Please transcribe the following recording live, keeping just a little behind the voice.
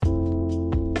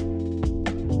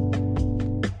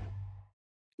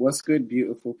What's good,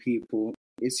 beautiful people?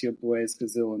 It's your boys,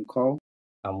 Kazil and Cole.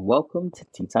 And welcome to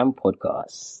Tea Time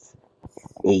Podcast.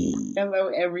 Hey, Hello,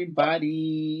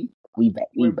 everybody. we back.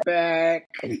 We're back.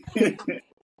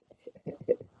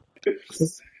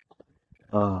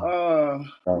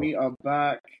 We are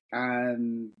back,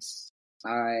 and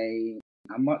I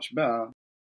am much better.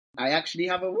 I actually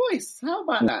have a voice. How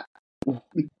about that?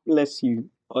 Bless you.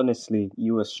 Honestly,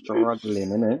 you were struggling,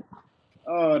 innit?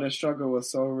 Oh, the struggle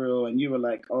was so real, and you were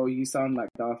like, "Oh, you sound like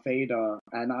Darth Vader,"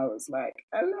 and I was like,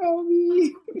 "Allow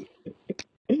me."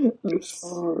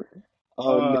 No.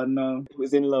 It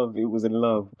was in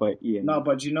love, but yeah. No,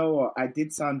 but you know what? I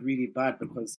did sound really bad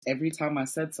because every time I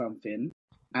said something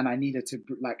and I needed to,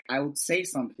 I would say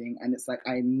something and it's like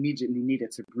I immediately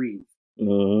needed to breathe.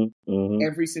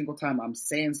 Every single time I'm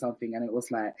saying something and it was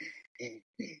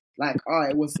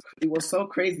it was so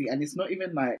crazy. And it's not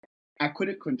even like I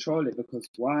couldn't control it because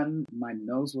one, my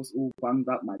nose was all bunged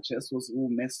up, my chest was all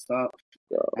messed up,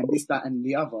 and this, that, and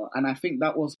the other. And I think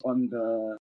that was on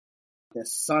the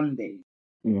Sunday.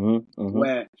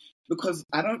 Where, because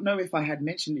I don't know if I had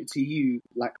mentioned it to you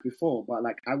like before, but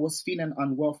like I was feeling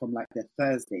unwell from like the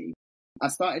Thursday. I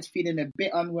started feeling a bit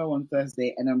unwell on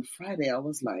Thursday, and on Friday I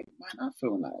was like, man, I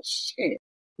feel like shit.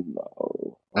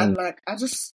 No. And like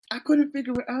I couldn't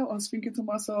figure it out. I was thinking to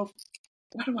myself,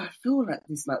 why do I feel like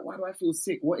this? Like, why do I feel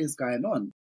sick? What is going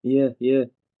on? Yeah.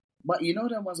 But you know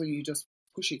them ones when you just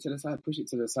push it to the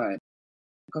side.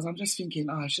 Because I'm just thinking,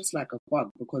 it's just like a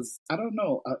bug. Because I don't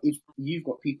know if you've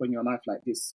got people in your life like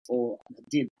this, or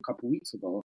did a couple of weeks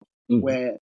ago,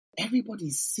 where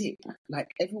everybody's sick.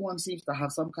 Like everyone seems to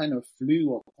have some kind of flu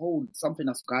or cold, something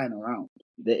that's going around.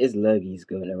 There is lurgies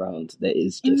going around. There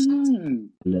is just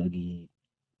lurgy.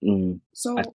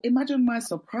 So imagine my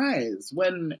surprise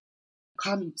when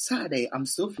come Saturday, I'm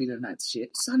still feeling that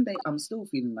shit. Sunday, I'm still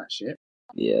feeling that shit.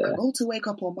 Yeah. I go to wake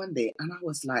up on Monday and I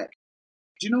was like,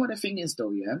 do you know what the thing is though,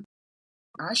 yeah?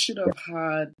 I should have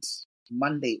had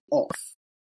Monday off.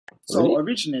 So Really?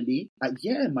 originally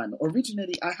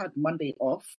I had Monday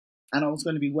off and I was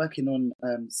going to be working on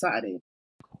Saturday.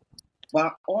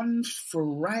 But on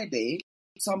Friday,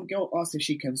 some girl asked if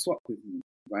she can swap with me,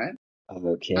 right?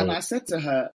 Okay. And I said to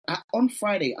her, on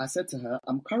Friday,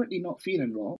 I'm currently not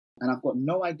feeling well and I've got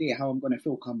no idea how I'm going to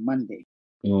feel come Monday.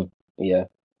 Yeah.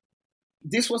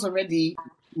 This was already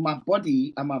my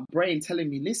body and my brain telling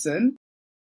me, listen,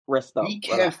 rest up, be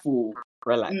careful,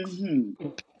 relax.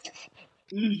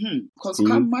 Because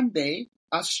come Monday,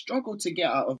 I struggled to get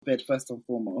out of bed first and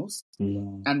foremost.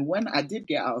 And when I did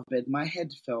get out of bed, my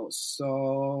head felt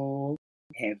so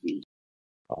heavy.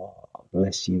 Oh,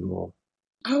 bless you all.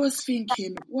 I was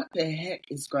thinking, what the heck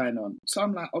is going on? So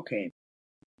I'm like, okay,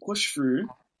 push through.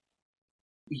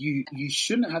 You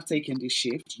shouldn't have taken this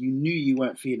shift. You knew you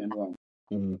weren't feeling well.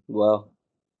 Well,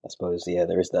 I suppose, yeah,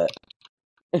 there is that.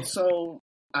 So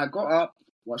I got up,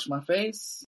 washed my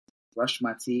face, brushed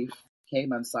my teeth,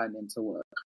 came and signed into work.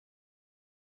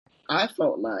 I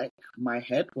felt like my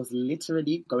head was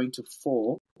literally going to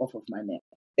fall off of my neck.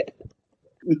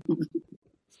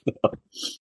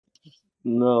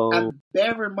 No. And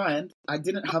bear in mind, I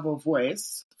didn't have a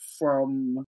voice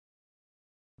from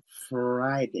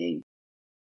Friday.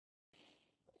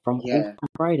 From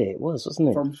Friday it was, wasn't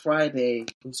it? From Friday.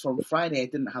 It was from Friday I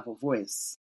didn't have a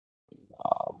voice.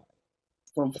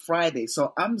 From Friday.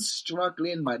 So I'm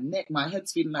struggling. My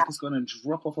head's feeling like it's going to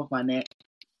drop off of my neck.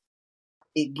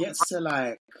 It gets to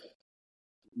like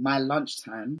my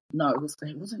lunchtime. No, it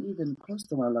wasn't even close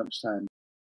to my lunchtime.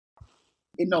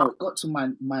 It got to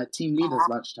my team leader's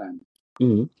lunchtime.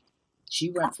 She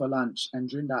went for lunch, and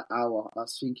during that hour, I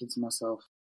was thinking to myself,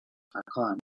 I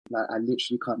can't. Like, I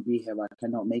literally can't be here. I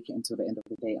cannot make it until the end of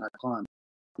the day. I can't.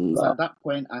 So at that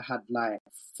point, I had like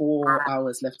 4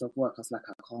 hours left of work. I was like,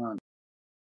 I can't.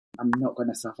 I'm not going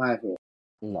to survive it.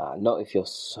 Nah, not if you're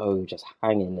so just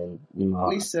hanging and...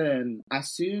 Listen,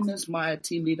 as soon as my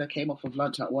team leader came off of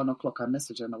lunch at 1 o'clock, I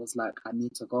messaged her and I was like, I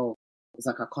need to go. It's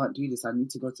like, I can't do this. I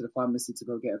need to go to the pharmacy to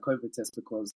go get a COVID test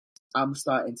because I'm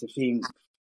starting to think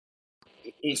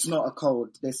it's not a cold.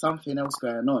 There's something else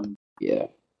going on. Yeah.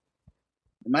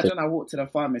 Imagine I walk to the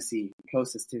pharmacy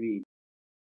closest to me.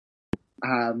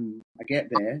 I get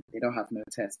there, they don't have no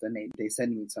test, and they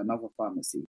send me to another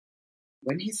pharmacy.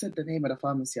 When he said the name of the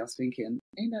pharmacy, I was thinking,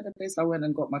 ain't that the place I went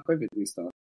and got my COVID booster?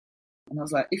 And I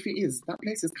was like, if it is, that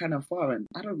place is kind of far and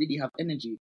I don't really have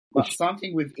energy. But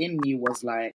something within me was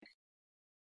like,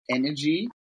 energy,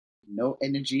 no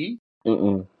energy,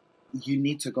 you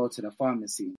need to go to the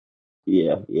pharmacy.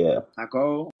 Yeah. I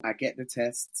go, I get the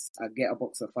tests, I get a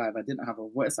box of 5. I didn't have a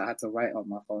voice, I had to write on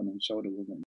my phone and show the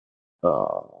woman.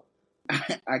 Oh.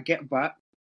 I get back,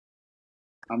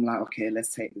 I'm like, okay,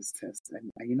 let's take this test.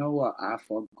 And you know what? I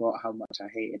forgot how much I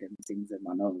hated them things in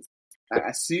my nose. Like,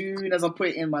 as soon as I put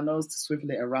it in my nose to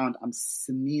swivel it around, I'm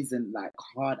sneezing like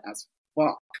hard as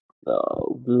fuck.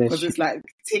 Oh, bless Because you. it's like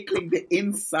tickling the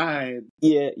inside.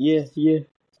 Yeah.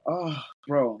 Oh,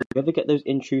 bro. You ever get those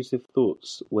intrusive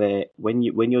thoughts where when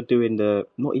you're doing the,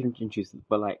 not even intrusive,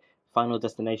 but like Final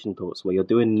Destination thoughts, where you're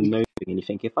doing the nose thing and you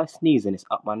think, if I sneeze and it's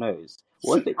up my nose,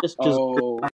 what if it just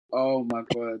Oh my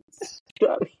god.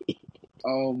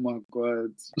 Oh my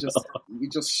god. You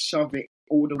just shove it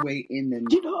all the way in and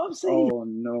do you know what I'm saying? oh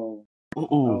no. Mm-mm.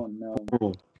 Oh no.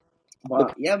 Mm-mm.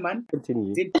 But yeah, man.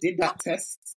 Continue. Did that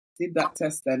test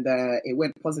and it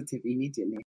went positive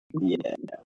immediately. Yeah.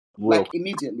 Like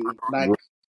immediately. Like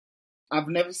I've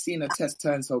never seen a test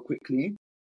turn so quickly.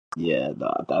 Yeah,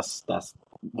 that's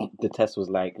the test was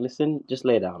like, listen, just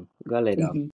lay down. Go lay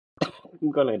down.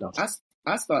 Go lay down.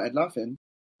 I started laughing.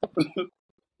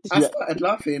 I started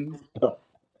laughing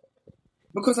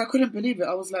because I couldn't believe it.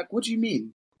 I was like, what do you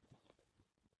mean?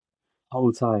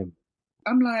 Whole time.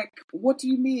 I'm like, what do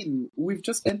you mean? We've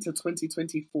just entered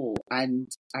 2024 and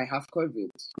I have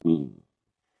COVID.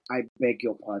 I beg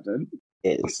your pardon.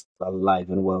 It's alive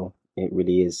and well. It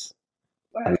really is.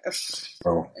 And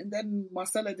then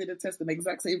Marcella did a test and the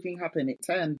exact same thing happened. It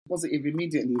turned positive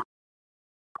immediately.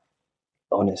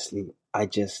 Honestly,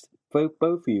 both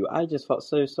of you, I just felt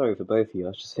so sorry for both of you. I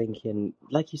was just thinking,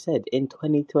 like you said, in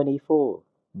 2024,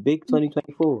 big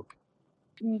 2024.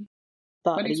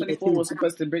 2024 was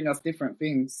supposed to bring us different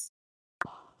things.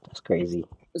 That's crazy.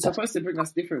 It's supposed to bring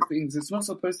us different things. It's not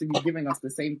supposed to be giving us the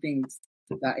same things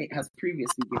that it has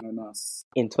previously given us.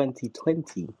 In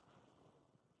 2020?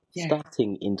 Yeah.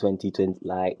 Starting in 2020,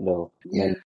 like, no.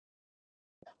 Yeah.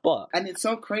 But... And it's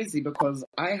so crazy because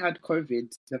I had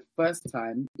COVID the first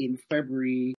time in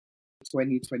February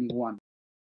 2021.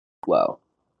 Wow.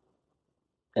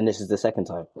 And this is the second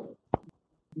time?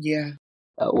 Yeah.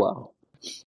 Oh, wow.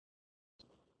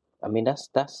 I mean, that's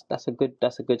a good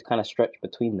kind of stretch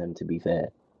between them, to be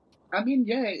fair. I mean,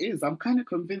 yeah, it is. I'm kind of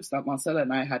convinced that Marcella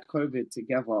and I had COVID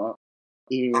together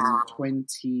in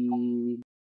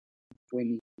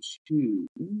 2022.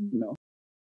 No.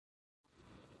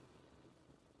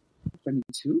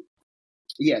 22?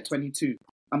 Yeah, 22.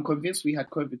 I'm convinced we had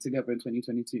COVID together in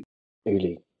 2022.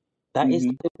 Really? That is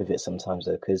the tip of it sometimes,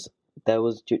 though, because there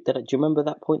was... Do you remember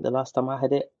that point, the last time I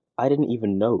had it? I didn't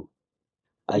even know.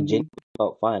 I genuinely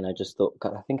felt fine. I just thought...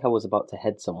 I think I was about to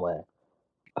head somewhere.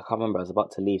 I can't remember. I was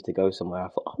about to leave to go somewhere. I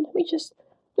thought, oh, let me just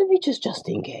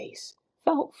in case.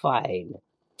 Felt fine.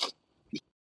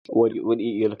 When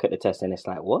you look at the test and it's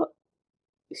like, what?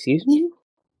 Excuse me?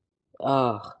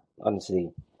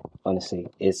 Honestly,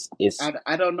 it's.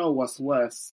 I don't know what's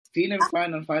worse: feeling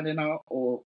fine and finding out,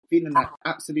 or feeling like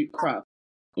absolute crap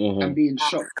and being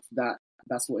shocked that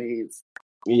that's what it is.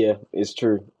 Yeah, it's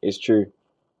true. It's true.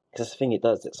 Because the thing it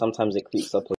does, sometimes it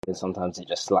creeps up and sometimes it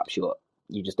just slaps you up.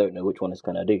 You just don't know which one it's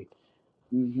gonna do.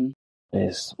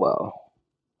 It's but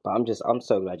I'm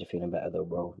so glad you're feeling better though,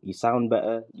 bro. You sound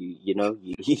better. You're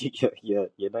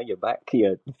back.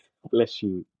 Yeah, bless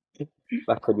you.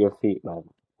 Back on your feet, man.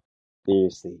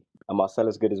 Seriously. And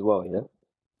Marcella's good as well, yeah?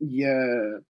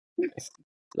 Yeah. That's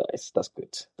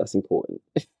good. That's important.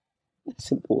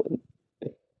 That's important.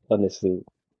 Honestly.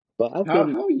 But how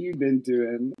have you been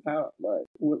doing?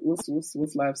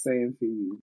 What's life saying for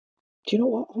you? Do you know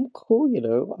what? I'm cool, you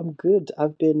know. I'm good.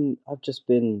 I've just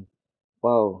been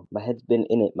my head's been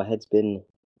in it. My head's been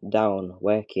down,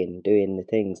 working, doing the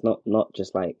things. Not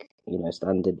just like,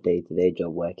 standard day-to-day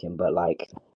job working, but like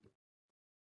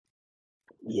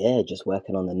just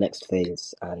working on the next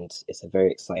phase, and it's a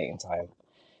very exciting time.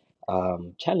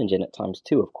 Challenging at times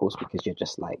too, of course, because you're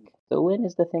just like, so when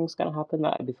is the things gonna happen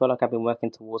that I feel like I've been working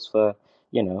towards for,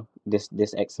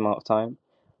 this X amount of time?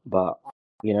 But,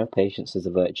 patience is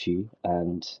a virtue,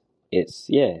 and it's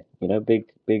big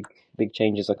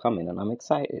changes are coming, and I'm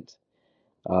excited.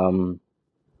 I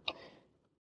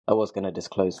was gonna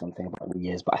disclose something about New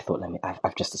Year's, but I thought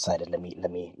I've just decided let me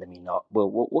not.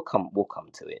 We'll come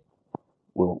to it.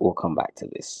 We'll come back to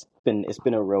this. It's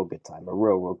been a real good time,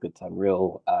 real good time,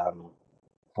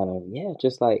 kind of,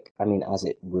 just like, I mean, as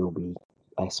it will be,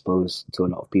 I suppose, to a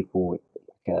lot of people,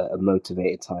 a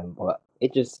motivated time, but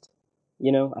it just,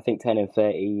 I think turning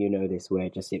 30, this where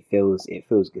it feels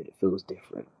good, it feels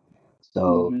different.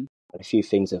 So a few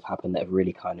things have happened that have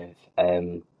really kind of,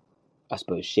 I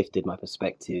suppose, shifted my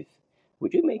perspective,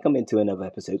 which we may come into another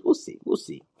episode. We'll see.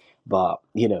 But,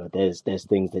 there's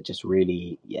things that just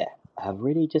really, have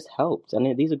really just helped.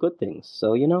 And these are good things.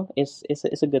 So, it's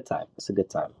a good time. It's a good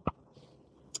time.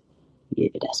 Yeah,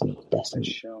 that's me. For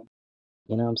sure.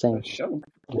 You know what I'm For saying? sure.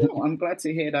 Well, I'm glad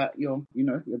to hear that you're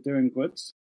doing good.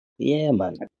 Yeah,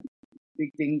 man.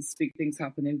 Big things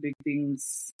happening, big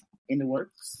things in the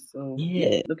works. So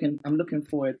yeah, Yeah. I'm looking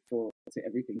forward to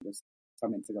everything just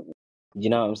coming together. You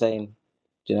know what I'm saying?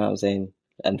 Do you know what I'm saying?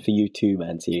 And for you too,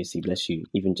 man. Seriously, bless you.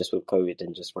 Even just with COVID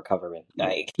and just recovering,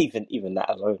 like even that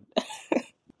alone.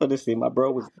 Honestly, my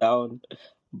bro was down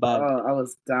bad, I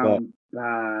was but down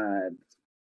bad.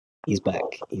 he's back.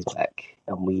 He's back,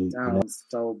 and Down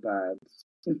so bad.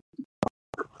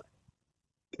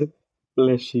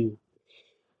 bless you.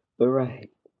 All right.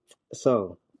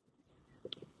 So,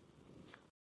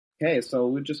 Okay, so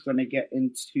we're just gonna get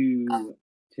into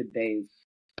today's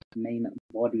main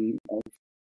body of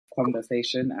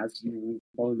conversation, as you will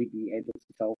probably be able to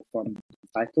tell from the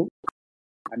title.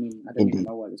 I mean, I don't even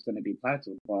know what it's going to be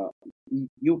titled, but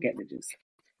you'll get the gist.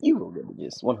 You will get the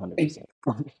gist, 100%.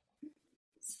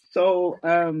 So,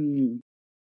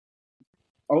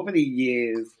 over the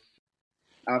years,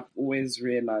 I've always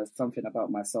realized something about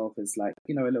myself is like,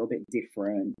 a little bit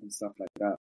different and stuff like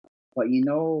that. But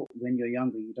when you're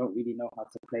younger, you don't really know how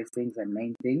to place things and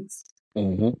name things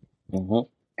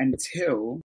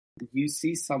until you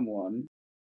see someone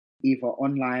either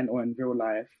online or in real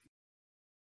life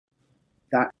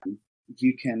that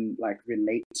you can like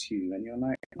relate to, and you're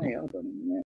like, hey, hold on a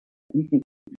minute.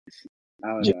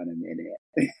 Hold on a minute.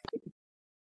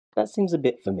 That seems a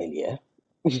bit familiar.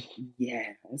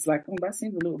 Yeah, it's like, that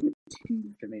seems a little bit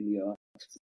too familiar.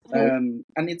 And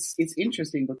it's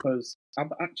interesting because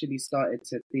I've actually started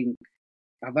to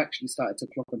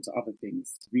clock onto other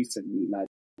things recently, like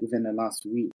within the last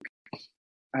week.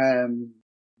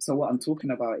 So what I'm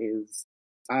talking about is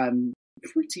I'm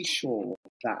pretty sure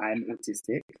that I'm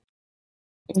autistic.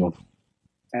 But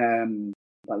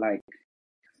like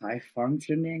high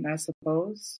functioning, I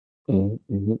suppose. But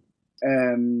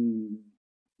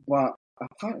a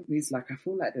part of me is like, I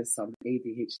feel like there's some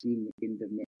ADHD in the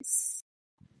mix.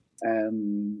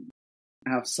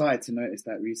 I've started to notice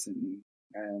that recently.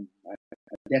 I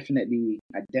definitely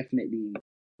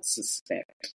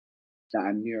suspect that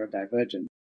I'm neurodivergent,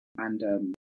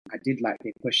 and I did like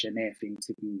the questionnaire thing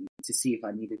to see if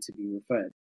I needed to be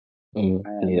referred.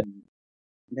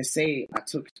 Let's say I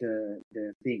took the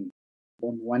thing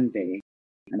on one day,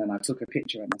 and then I took a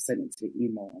picture and I sent it to the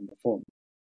email on the phone.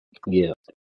 Yeah.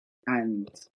 And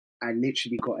I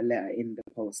literally got a letter in the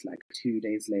post like 2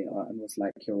 days later and was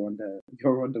like, you're on the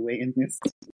waiting list.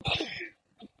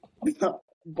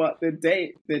 But the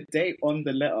date on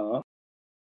the letter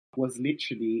was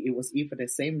literally, it was either the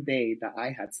same day that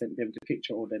I had sent them the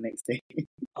picture or the next day.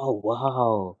 Oh,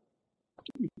 wow.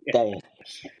 Yeah. Dang.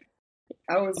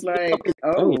 I was like,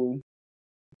 oh.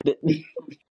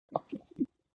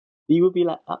 You would be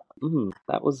like,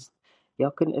 that was,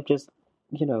 y'all couldn't have just,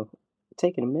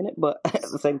 taken a minute, but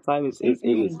at the same time, it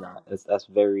is not. That's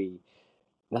very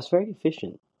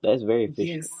efficient. That is very efficient.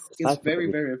 Yes, it's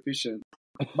very, very efficient.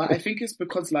 But I think it's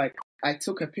because like I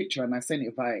took a picture and I sent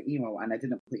it via email and I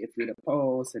didn't put it through the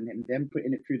post and then them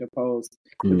putting it through the post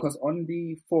because on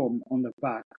the form on the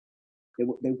back there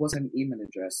was an email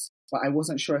address, but I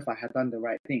wasn't sure if I had done the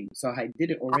right thing, so I did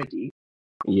it already.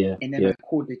 Yeah. And then I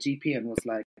called the GP and was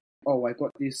like, "Oh, I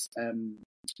got this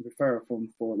referral form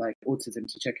for like autism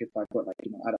to check if I've got like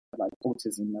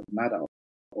autism as an adult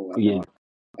or whatnot.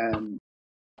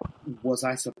 Was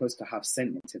I supposed to have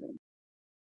sent it to them?"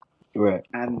 Right.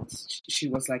 And she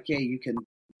was like, "Yeah, you can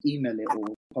email it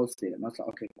or post it." And I was like,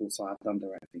 "Okay, cool. So I've done the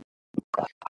right thing."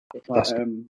 But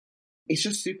it's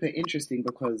just super interesting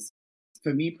because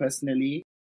for me personally,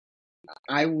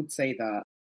 I would say that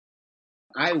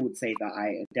I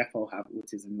definitely have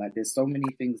autism. Like, there's so many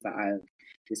things that I've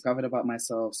discovered about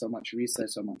myself, so much research,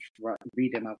 so much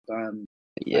reading I've done,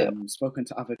 spoken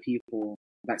to other people,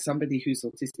 like somebody who's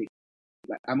autistic.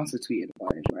 Like, I must have tweeted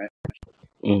about it, right?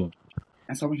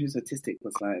 And someone who's autistic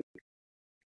was like,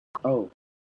 "Oh,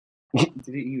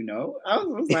 didn't you know?" I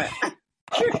was like,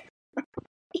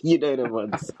 "You know the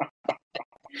ones." I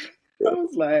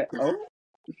was like, "Oh,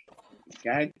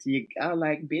 gagged you." I was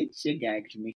like, "Bitch, you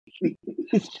gagged me."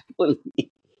 Fully.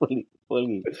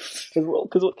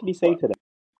 Because what can you say to that?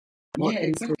 Yeah,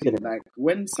 exactly. Like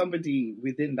when somebody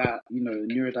within that,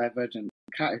 neurodivergent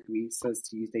category says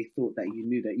to you, they thought that you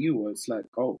knew that you were. It's like,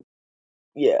 oh,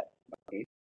 yeah, okay.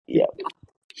 Yeah.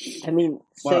 I mean,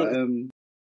 but no,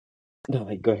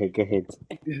 go ahead.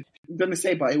 I'm gonna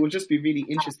say, but it will just be really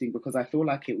interesting because I feel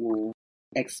like it will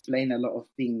explain a lot of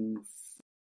things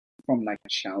from like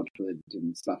childhood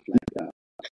and stuff like that.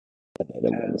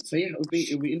 So yeah,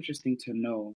 it'll be interesting to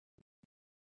know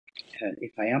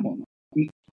if I am or not.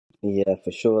 Yeah,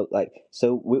 for sure. Like,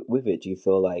 so with it, do you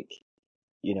feel like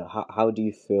how do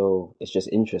you feel? It's just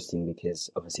interesting because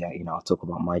obviously, I'll talk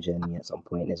about my journey at some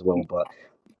point as well. But,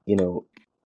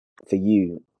 for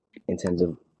you, in terms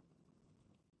of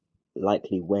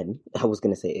likely when, I was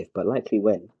going to say if, but likely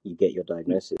when you get your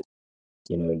diagnosis,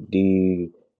 how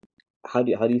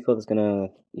do you feel that's going to,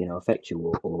 affect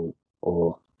you or,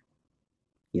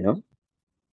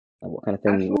 what kind of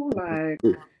I thing? feel like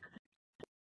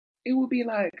it would be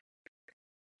like,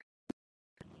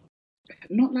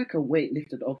 not like a weight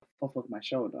lifted off of my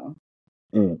shoulder,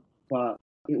 but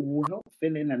it will help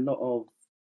fill in a lot of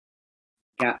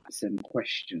gaps and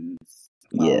questions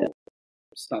about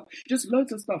stuff. Just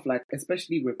loads of stuff, like,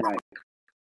 especially with like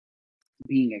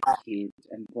being a kid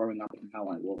and growing up and how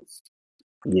I was.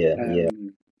 Yeah,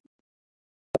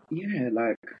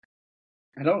 like,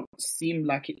 I don't seem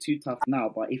like it too tough now,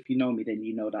 but if you know me, then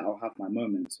you know that I'll have my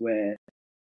moments where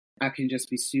I can just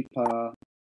be super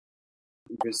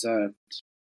reserved.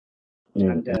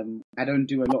 And I don't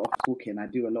do a lot of talking. I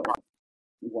do a lot of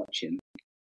watching.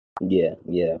 Yeah.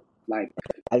 Like,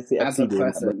 as a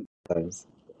person, as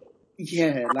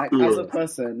a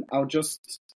person, I'll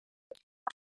just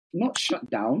not shut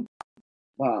down,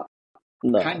 but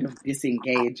kind of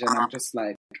disengage, and I'm just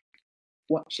like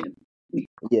watching.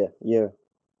 Yeah.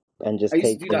 And just I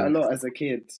used to do that a lot as a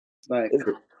kid. Like,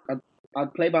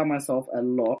 I'd play by myself a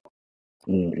lot.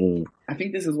 I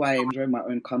think this is why I enjoy my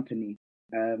own company.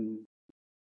 I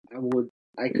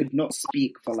could not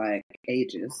speak for like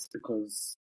ages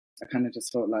because I kind of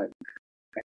just felt like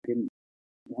I didn't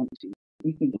want to.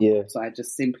 Yeah. So I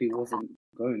just simply wasn't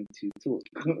going to talk.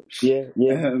 Yeah.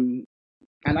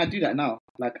 And I do that now.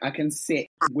 Like, I can sit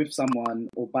with someone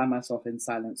or by myself in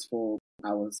silence for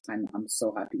hours, and I'm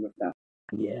so happy with that.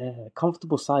 Yeah,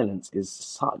 comfortable silence is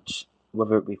such,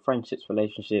 whether it be friendships,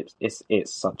 relationships,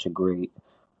 it's such a great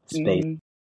space,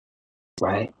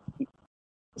 right?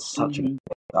 Such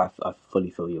I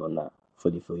fully feel you on that.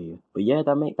 Fully feel you. But yeah,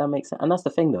 that makes sense. And that's the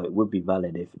thing, though. It would be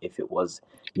valid if it was,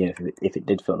 if it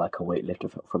did feel like a weight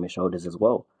lifted from your shoulders as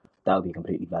well. That would be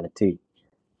completely valid too.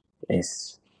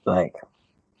 It's like,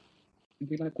 you'd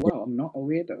be like, wow, I'm not a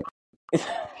weirdo.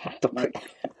 Like,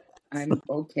 I'm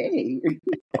okay.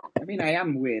 I mean, I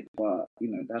am weird, but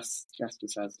that's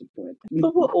besides the point.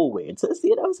 But we're all weird, so it's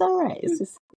all right.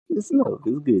 It's love.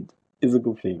 It's good. It's a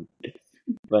good thing.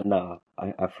 But nah,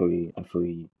 I feel you.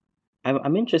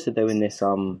 I'm interested though in this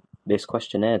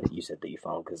questionnaire that you said that you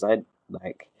found, because I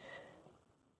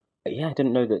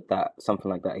didn't know that something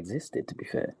like that existed, to be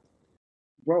fair.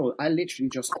 Bro, I literally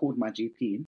just called my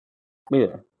GP.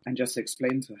 Yeah. And just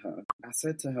explained to her. I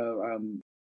said to her,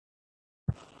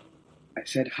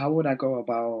 how would I go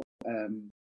about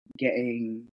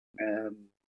getting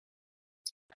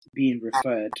being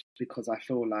referred, because I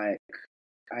feel like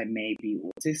I may be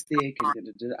autistic,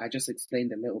 and I just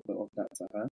explained a little bit of that to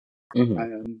her.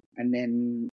 And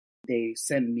then they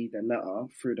sent me the letter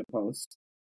through the post,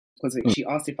 because she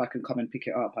asked if I can come and pick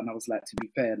it up, and I was like, to be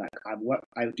fair, like, I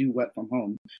do work from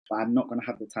home, but I'm not gonna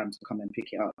have the time to come and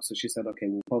pick it up. So she said, okay,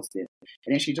 we'll post it,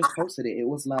 and then she just posted it. It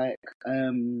was like, I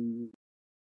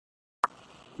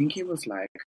think it was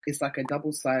like, it's like a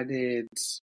double-sided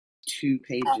 2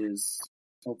 pages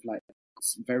of like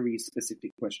very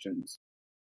specific questions.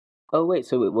 Oh wait,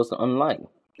 so it wasn't online?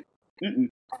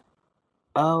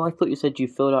 Oh, I thought you said you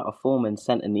filled out a form and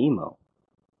sent an email.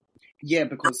 Yeah,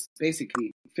 because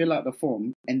basically, fill out the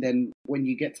form, and then when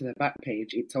you get to the back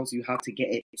page, it tells you how to get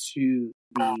it to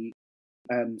the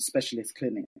specialist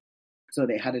clinic. So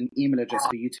they had an email address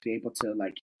for you to be able to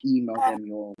like email them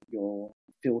your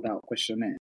filled out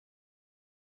questionnaire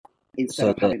instead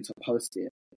of having to post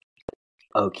it.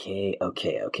 Okay.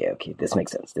 This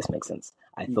makes sense.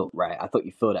 I thought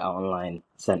you filled it out online,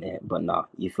 sent it, but no,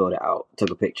 you filled it out,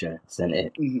 took a picture, sent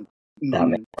it. That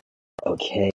makes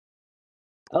okay.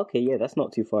 Okay, yeah, that's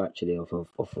not too far actually off of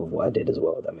what I did as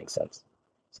well. That makes sense.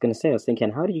 I was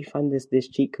thinking, how do you find this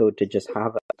cheat code to just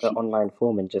have an online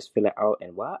form and just fill it out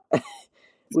and what?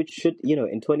 Which should,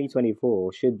 in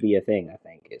 2024 should be a thing, I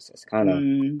think. It's kind of,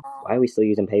 why are we still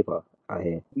using paper out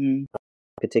here?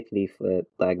 Particularly for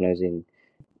diagnosing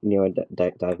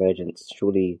neurodivergence.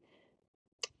 Surely,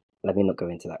 let me not go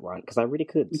into that rant, because I really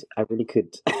could.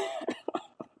 I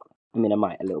mean, I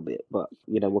might a little bit, but,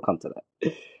 we'll come to that.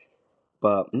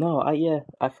 But no, I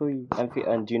feel you.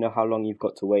 And do you know how long you've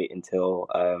got to wait until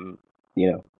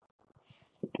you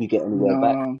get anywhere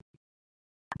back?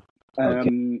 I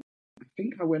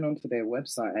think I went onto their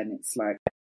website, and it's like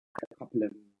a couple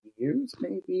of years,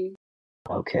 maybe.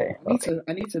 Okay.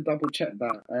 I need to double check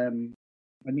that.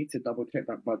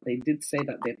 But they did say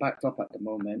that they're backed up at the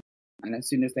moment, and as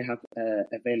soon as they have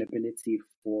availability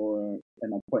for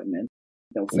an appointment,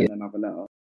 they'll send another letter.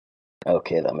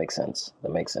 Okay, that makes sense.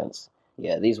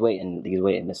 Yeah, these waiting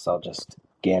lists are just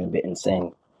getting a bit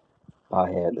insane out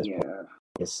here at this point.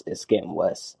 It's getting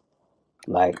worse.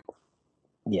 Like,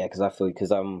 yeah, because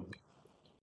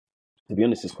to be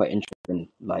honest, it's quite interesting.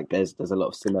 Like, there's a lot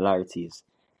of similarities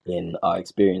in our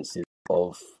experiences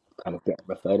of kind of getting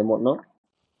referred and whatnot.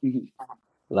 Mm-hmm.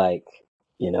 Like,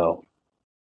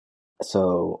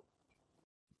 so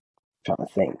trying to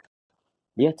think.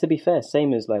 Yeah, to be fair,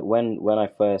 same as like when I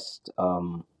first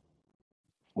kind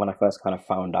of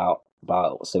found out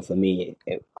about. So for me,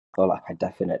 it felt like I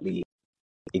definitely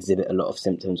exhibit a lot of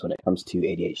symptoms when it comes to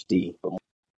ADHD, but more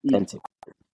authentic.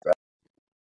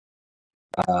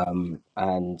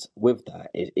 And with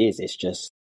that, it's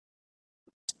just,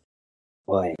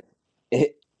 boy,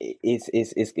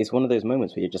 it's one of those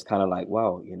moments where you're just kind of like,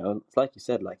 wow, it's like you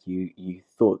said, like you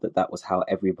thought that was how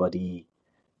everybody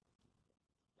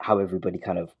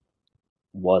kind of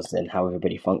was and how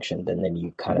everybody functioned, and then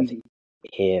you kind of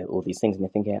hear all these things and you're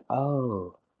thinking,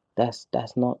 oh, that's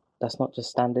not just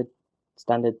standard,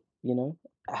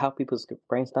 how people's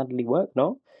brains standardly work,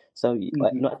 no? So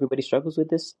like, not everybody struggles with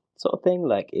this sort of thing.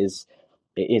 Like, it's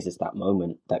that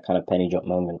moment, that kind of penny drop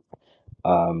moment.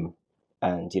 And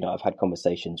I've had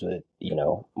conversations with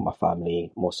my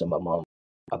family, more so my mom,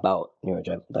 about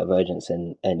neurodivergence,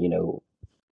 and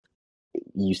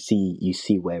you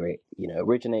see where it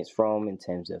originates from in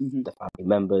terms of the family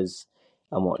members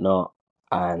and whatnot.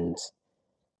 And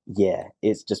yeah,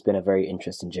 it's just been a very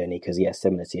interesting journey, because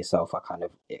similar to yourself, I kind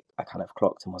of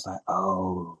clocked and was like,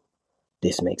 oh,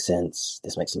 this makes sense,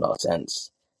 this makes a lot of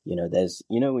sense. There's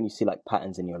when you see like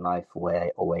patterns in your life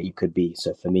where you could be.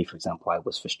 So for me, for example, I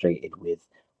was frustrated with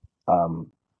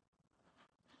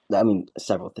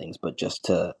several things, but just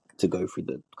to go through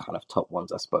the kind of top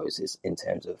ones, I suppose, is in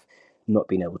terms of not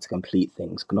being able to complete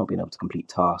things, not being able to complete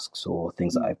tasks or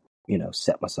things that I've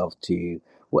set myself to,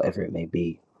 whatever it may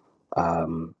be.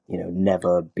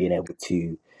 Never being able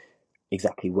to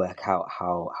exactly work out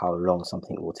how long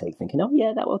something will take, thinking, oh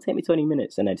yeah, that will take me 20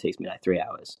 minutes, and then it takes me like 3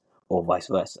 hours, or vice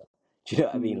versa. Do you know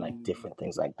what I mean? Like, different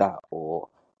things like that. Or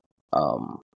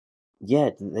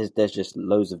there's just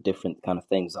loads of different kind of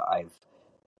things that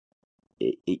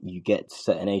you get to a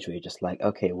certain age where you're just like,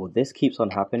 okay, well, this keeps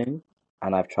on happening,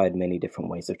 and I've tried many different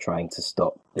ways of trying to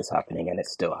stop this happening, and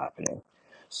it's still happening.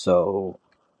 So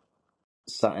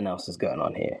something else is going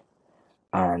on here.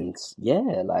 And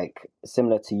yeah, like,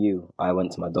 similar to you, I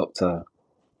went to my doctor.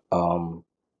 To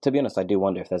be honest, I do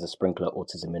wonder if there's a sprinkle of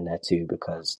autism in there too,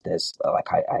 because there's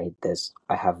like I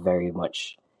have very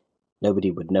much,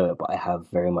 nobody would know it, but I have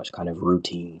very much kind of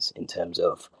routines in terms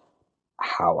of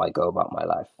how I go about my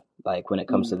life. Like, when it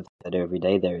comes to the things I do every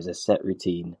day, there is a set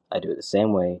routine. I do it the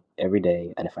same way every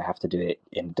day, and if I have to do it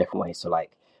in a different way, so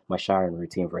like my showering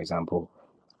routine, for example,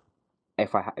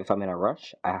 if I'm in a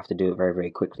rush, I have to do it very, very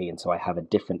quickly, and so I have a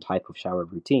different type of shower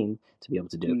routine to be able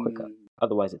to do it quicker.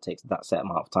 Otherwise, it takes that set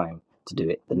amount of time to do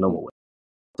it the normal way.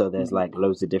 So there's like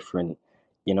loads of different,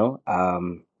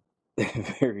 very,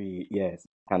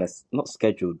 kind of not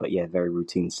scheduled, but very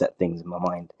routine set things in my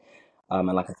mind. And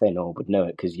like I say, no one would know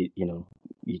it, because you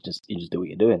just do what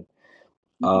you're doing.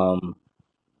 And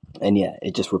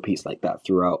it just repeats like that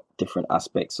throughout different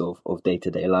aspects of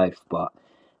day-to-day life. But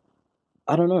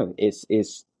I don't know. It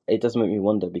does make me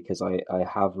wonder, because I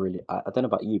have really, I don't know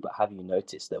about you, but have you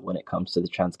noticed that when it comes to the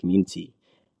trans community,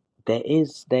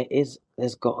 there's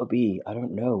got to be, I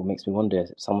don't know, it makes me wonder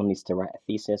if someone needs to write a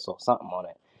thesis or something on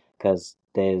it, because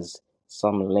there's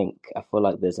some link. I feel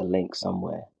like there's a link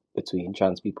somewhere between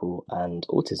trans people and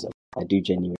autism. I do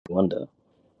genuinely wonder.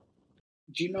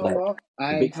 Do you know what?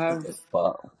 I've heard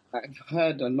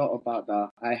a lot about that.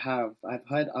 I've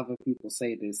heard other people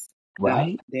say this,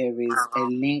 right? That there is a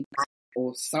link,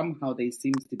 or somehow there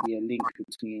seems to be a link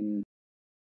between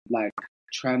like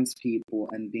trans people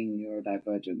and being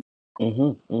neurodivergent.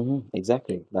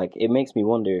 Exactly. Like, it makes me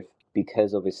wonder if,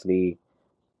 because obviously,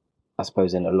 I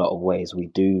suppose in a lot of ways we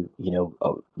do,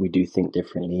 we do think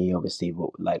differently. Obviously, we're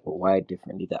wired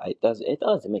differently. That it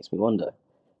makes me wonder.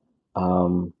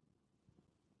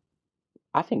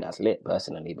 I think that's lit,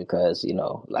 personally, because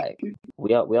like,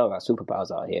 we all got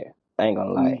superpowers out here. I ain't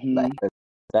gonna lie. Like,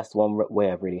 that's one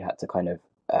way I've really had to kind of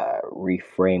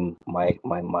reframe my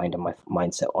mind and my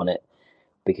mindset on it,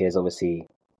 because obviously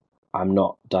I'm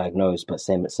not diagnosed, but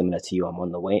similar to you, I'm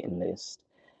on the waiting list.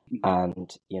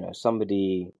 And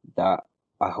somebody that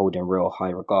I hold in real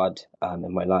high regard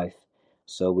in my life.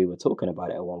 So we were talking about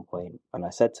it at one point, and I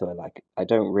said to her, like, I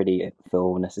don't really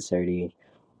feel necessarily,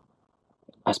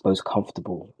 I suppose,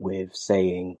 comfortable with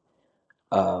saying,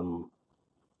 that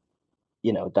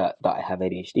I have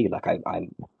ADHD. Like,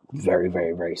 I'm very,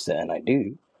 very, very certain I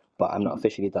do, but I'm not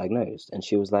officially diagnosed. And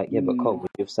she was like, yeah, but Cole, would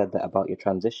you have said that about your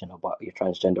transition, about your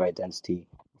transgender identity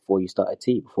before you started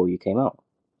T, before you came out?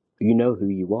 You know who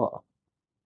you are.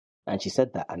 And she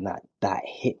said that, and that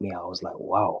hit me. I was like,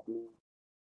 wow.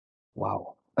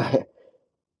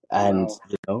 And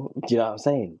Wow. do you know what I'm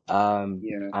saying?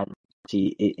 Yeah. And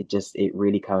it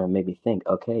really kind of made me think,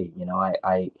 okay,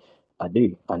 I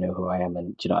know who I am,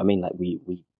 and do you know what I mean? Like we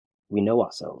know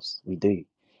ourselves, we do.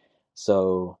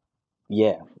 So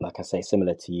yeah, like I say,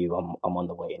 similar to you, I'm on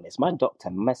the waiting list. My doctor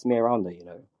messed me around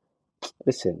though.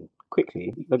 Listen,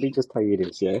 quickly, let me just tell you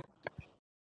this, yeah.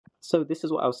 So this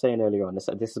is what I was saying earlier on.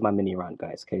 This is my mini rant,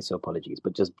 guys. Okay, so apologies,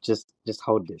 but just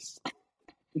hold this.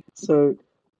 So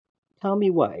tell me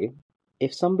why,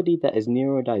 if somebody that is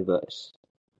neurodiverse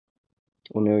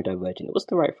or neurodivergent, what's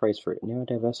the right phrase for it?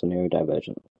 Neurodiverse or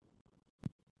neurodivergent?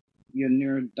 You're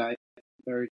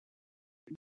neurodiverse.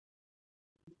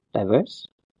 Diverse?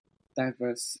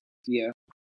 Diverse. Yeah.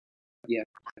 Yeah.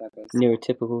 Diverse.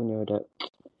 Neurotypical,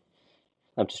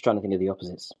 I'm just trying to think of the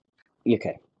opposites.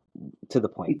 Okay, to the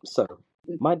point. So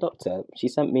my doctor, she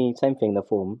sent me same thing, the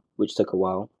form, which took a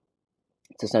while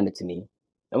to send it to me.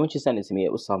 And when she sent it to me,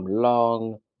 it was some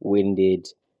long-winded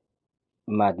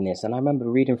madness. And I remember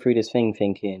reading through this thing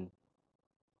thinking,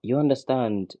 you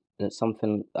understand that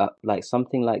something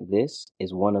like this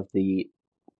is one of the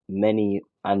many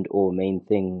and or main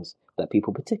things that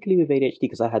people, particularly with ADHD,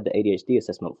 because I had the ADHD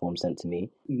assessment form sent to me,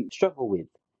 struggle with.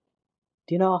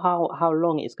 Do you know how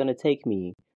long it's going to take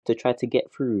me to try to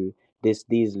get through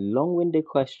these long-winded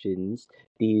questions,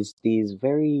 these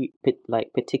very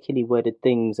particularly worded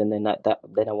things, and then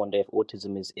then I wonder if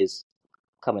autism is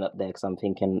coming up there, because I'm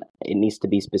thinking it needs to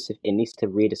be specific, it needs to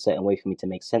read a certain way for me to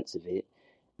make sense of it,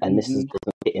 and this doesn't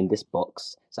fit in this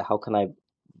box. So how can I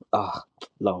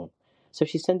long? So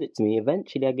she sent it to me.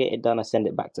 Eventually, I get it done. I send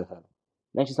it back to her.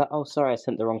 Then she's like, "Oh, sorry, I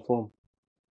sent the wrong form."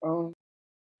 Oh.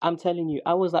 I'm telling you,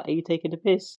 I was like, "Are you taking the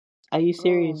piss? Are you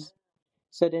serious?"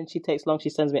 So then she takes long. She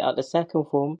sends me out the second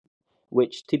form,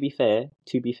 which, to be fair,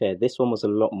 this one was a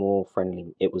lot more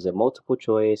friendly. It was a multiple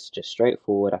choice, just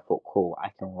straightforward. I thought, cool, I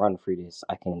can run through this.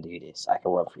 I can do this. I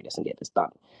can run through this and get this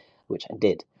done, which I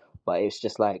did. But it's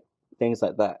just like things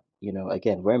like that.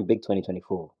 Again, we're in big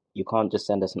 2024. You can't just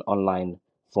send us an online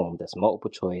form that's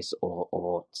multiple choice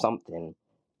or something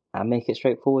and make it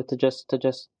straightforward to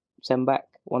just send back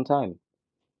one time.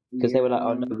 Because they were like,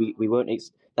 oh no, we won't.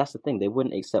 That's the thing. They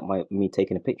wouldn't accept me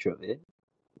taking a picture of it.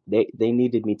 They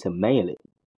needed me to mail it,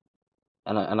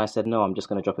 and I said no. I'm just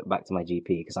gonna drop it back to my GP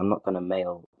because I'm not gonna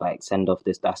send off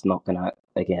this. That's not gonna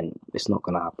It's not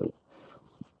gonna happen.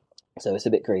 So it's a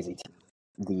bit crazy.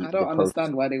 I don't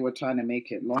understand why they were trying to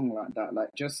make it long like that.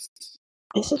 Like just.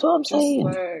 This is what I'm saying.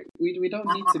 Like we don't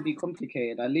need to be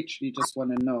complicated. I literally just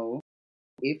want to know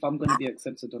if I'm going to be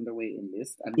accepted on the waiting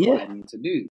list and what I need to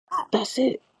do. That's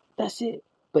it.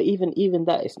 But even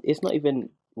that, it's not even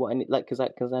what I need. Like, because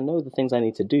I know the things I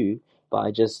need to do, but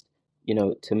I just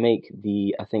to make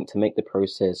the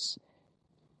process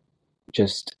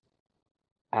just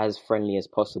as friendly as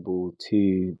possible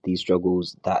to these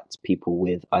struggles that people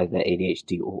with either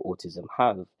ADHD or autism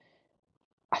have.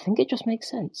 I think it just makes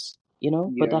sense,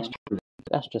 But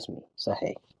that's just me. So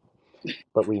hey.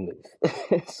 But we move.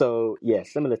 So yeah,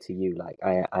 similar to you, like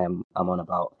I'm on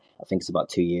about, I think it's about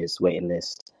 2 years waiting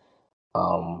list.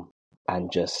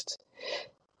 And just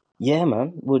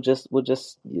man, we'll just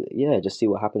see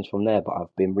what happens from there. But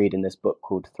I've been reading this book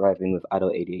called Thriving with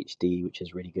Adult ADHD, which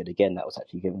is really good. Again, that was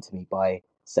actually given to me by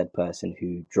said person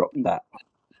who dropped that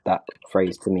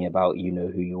phrase to me about you know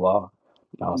who you are.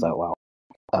 And I was like, wow.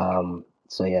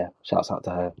 So yeah, shouts out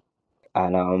to her.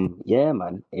 And yeah,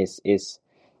 man, it is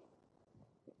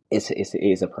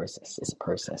a process. It's a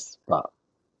process, but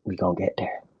we gonna get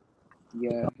there.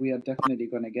 Yeah, we are definitely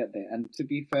gonna get there. And to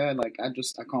be fair, like I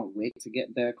can't wait to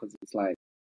get there because it's like,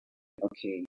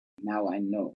 okay, now I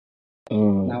know.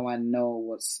 Now I know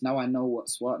what's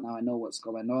what. Now I know what's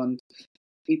going on.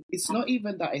 It's not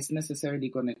even that it's necessarily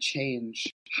gonna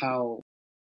change how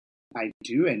I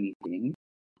do anything.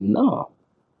 No.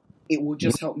 It will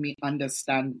just help me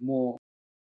understand more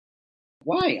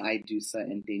why I do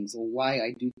certain things or why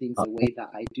I do things the way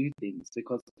that I do things,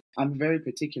 because I'm very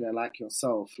particular like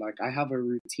yourself. Like I have a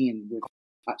routine with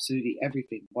absolutely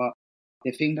everything, but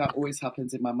the thing that always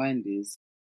happens in my mind is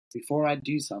before I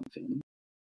do something,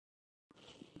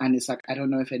 and it's like, I don't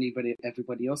know if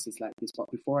everybody else is like this, but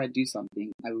before I do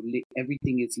something,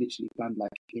 everything is literally planned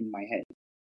like in my head.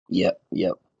 Yep.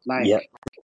 Like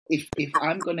if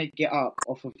I'm going to get up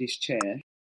off of this chair,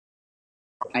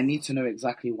 I need to know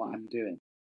exactly what I'm doing.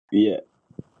 Yeah.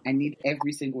 I need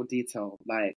every single detail.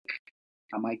 Like,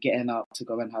 Am I getting up to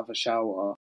go and have a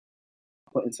shower,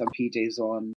 putting some PJs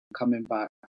on, coming back,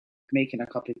 making a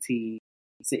cup of tea,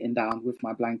 sitting down with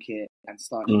my blanket and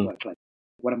starting work? Like,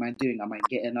 what am I doing? Am I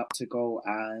getting up to go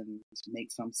and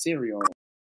make some cereal?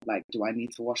 Like, do I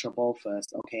need to wash a bowl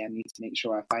first? Okay, I need to make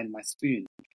sure I find my spoon.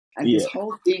 And this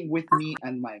whole thing with me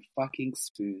and my fucking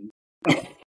spoon.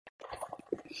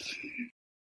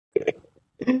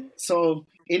 So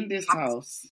in this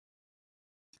house,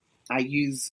 I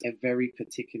use a very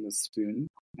particular spoon,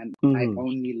 and I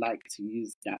only like to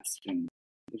use that spoon.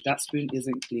 If that spoon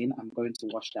isn't clean, I'm going to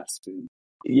wash that spoon.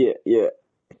 Yeah.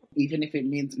 Even if it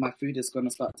means my food is going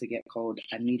to start to get cold,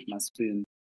 I need my spoon.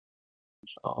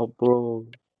 Oh, bro.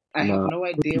 I have no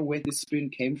idea where this spoon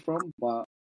came from, but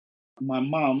my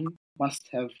mum must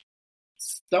have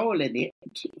stolen it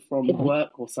from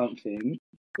work or something.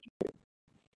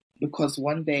 Because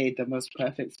one day the most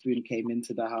perfect spoon came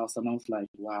into the house, and I was like,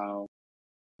 "Wow!"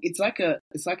 It's like a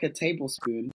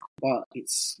tablespoon, but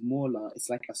it's smaller. It's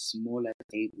like a smaller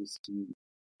tablespoon,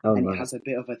 and it has a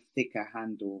bit of a thicker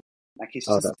handle. Like it's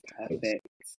just perfect.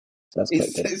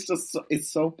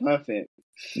 It's so perfect.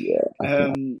 Yeah,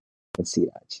 I can see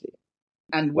that actually.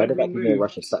 And why did that give me a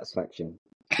rush of satisfaction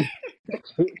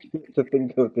to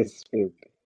think of this spoon?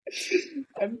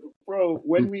 And bro,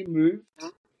 when we moved,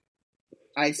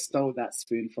 I stole that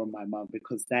spoon from my mum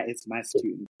because that is my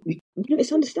spoon.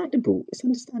 It's understandable.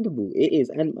 It is,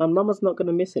 and mama's not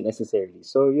gonna miss it necessarily.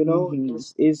 So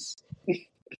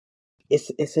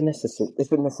it's a necessity.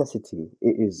 It's a necessity.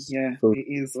 It is. Yeah, it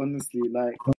is honestly.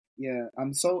 Like, yeah,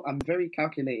 I'm very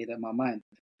calculated in my mind.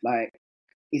 Like,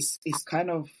 it's kind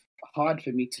of hard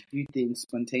for me to do things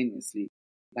spontaneously.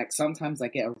 Like sometimes I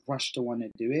get a rush to want to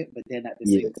do it, but then at the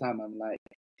same time I'm like,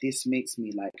 this makes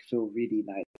me like feel really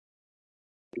like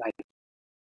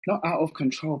not out of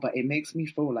control, but it makes me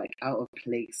feel like out of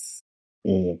place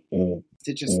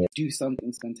to just do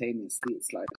something spontaneously.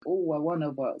 It's like, oh, I want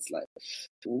to, but it's like,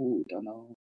 oh, don't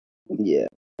know. Yeah.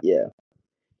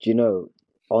 Do you know,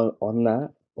 on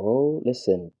that, bro,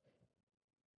 listen.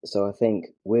 So I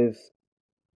think with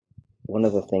one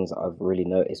of the things that I've really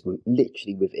noticed,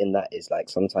 literally within that, is like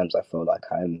sometimes I feel like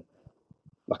I'm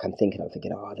thinking,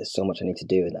 oh, there's so much I need to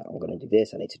do, and I'm going to do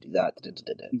this, I need to do that,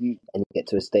 and you get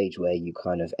to a stage where you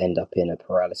kind of end up in a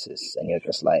paralysis, and you're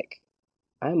just like,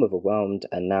 I'm overwhelmed,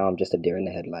 and now I'm just a deer in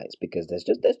the headlights because there's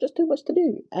just too much to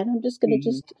do, and I'm just gonna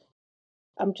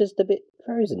I'm just a bit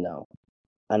frozen now,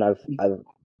 and I've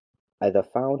either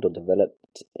found or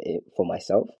developed it for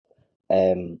myself,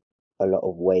 a lot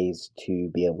of ways to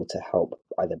be able to help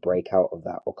either break out of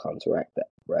that or counteract that,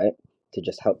 right? To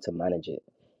just help to manage it.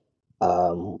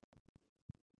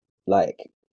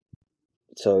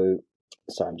 So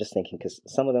I'm just thinking, because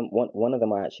some of them, one of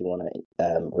them I actually want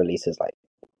to release as like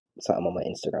something on my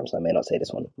Instagram, so I may not say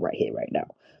this one right here, right now.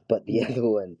 But the other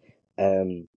one,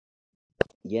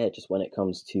 just when it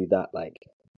comes to that, like,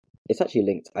 it's actually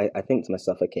linked. I think to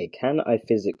myself, okay, can I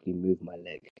physically move my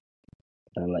leg?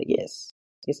 And I'm like, yes,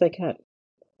 I can.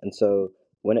 And so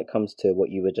when it comes to what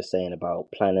you were just saying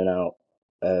about planning out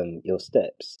your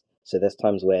steps, so there's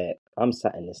times where I'm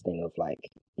sat in this thing of like,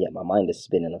 my mind is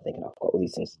spinning. I'm thinking I've got all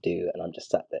these things to do, and I'm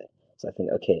just sat there. So I think,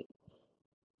 okay,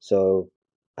 so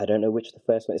I don't know which the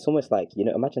first one. It's almost like,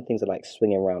 imagine things are like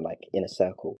swinging around like in a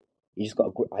circle. You just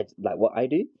got to, like what I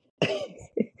do.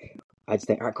 I just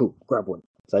think, all right, cool, grab one.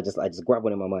 So I just grab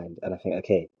one in my mind, and I think,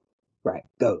 okay, right,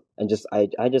 go, and just I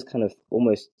just kind of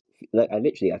almost like I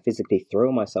physically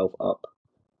throw myself up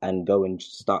and go and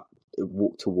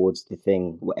walk towards the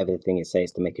thing, whatever the thing it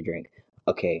says to make a drink.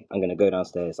 Okay, I'm gonna go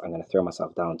downstairs. I'm gonna throw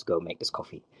myself down to go make this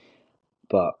coffee.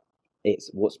 But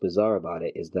what's bizarre about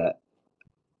it is that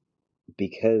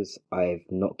because I've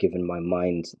not given my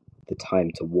mind the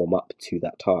time to warm up to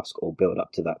that task or build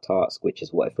up to that task, which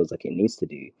is what it feels like it needs to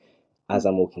do, as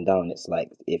I'm walking down, it's like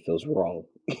it feels wrong.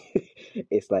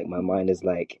 It's like my mind is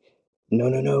like, no,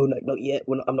 like, not yet.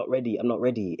 I'm not ready.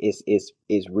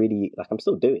 It's really like I'm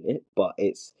still doing it, but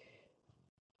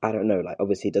I don't know. Like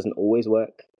obviously, it doesn't always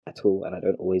work at all, and I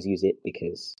don't always use it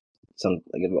because a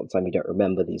lot of time you don't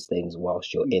remember these things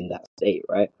whilst you're in that state,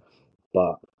 right?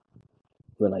 But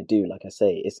when I do, like I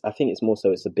say, I think it's more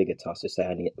so it's a bigger task to say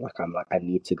I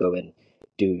need to go and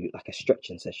do like a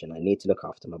stretching session. I need to look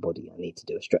after my body. I need to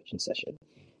do a stretching session.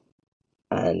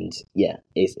 And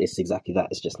it's exactly that.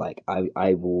 It's just like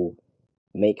I will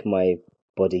make my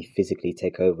body physically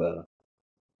take over.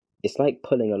 It's like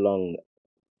pulling along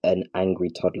an angry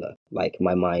toddler. Like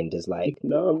my mind is like,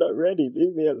 no, I'm not ready.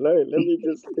 Leave me alone. Let me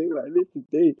just do what I need to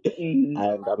do. And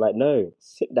I'm like, no,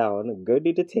 sit down, go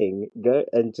do the thing, go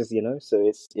and just so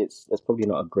it's probably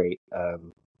not a great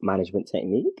management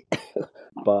technique.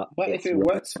 But if it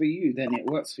works for you, then it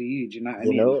works for you. Do you know what I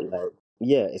mean? You know, like,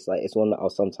 yeah, it's one that I'll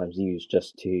sometimes use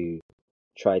just to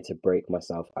try to break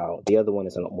myself out. The other one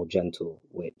is a lot more gentle,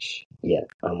 which, yeah,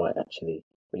 I might actually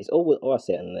release. Or I'll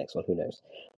say it in the next one, who knows.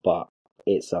 But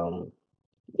it's,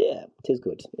 yeah, it is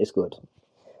good. It's good.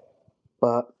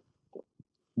 But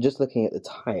just looking at the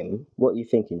time, what are you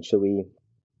thinking? Should we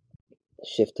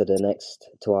shift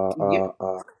to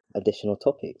our additional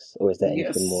topics? Or is there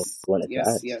anything more you wanted to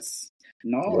add? Yes.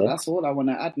 No, that's all I want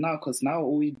to add now, because now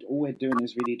all we're doing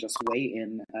is really just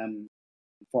waiting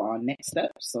for our next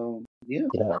step. So, yeah.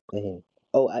 You know what I'm saying?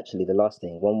 Oh, actually, the last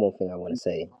thing, one more thing I want to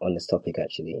say on this topic,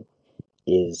 actually,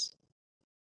 is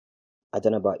I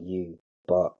don't know about you,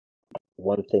 but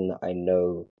one thing that I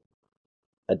know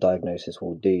a diagnosis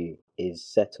will do is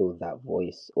settle that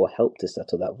voice, or help to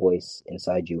settle that voice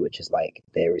inside you, which is like,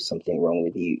 there is something wrong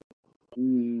with you.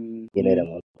 Mm-hmm. You know that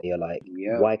one? You're like,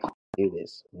 why can't I do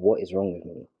this? What is wrong with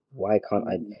me? Why can't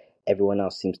I? Everyone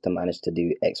else seems to manage to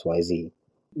do X, Y, Z.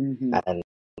 And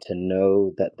to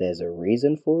know that there's a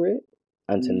reason for it,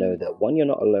 and to know that, one, you're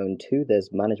not alone, two, there's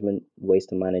management ways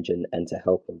to manage and to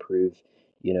help improve,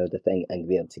 you know, the thing, and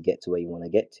be able to get to where you want to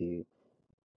get to.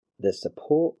 There's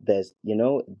support, there's, you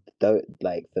know,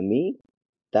 like, for me,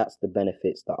 that's the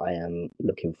benefits that I am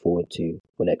looking forward to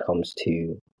when it comes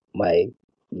to my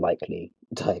likely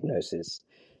diagnosis.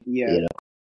 Yeah. You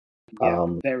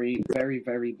know? Very, very,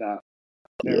 very that.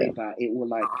 Very that. It will,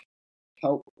 like,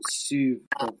 help soothe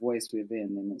the voice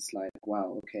within, and it's like,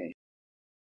 wow, okay,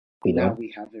 now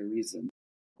we have a reason.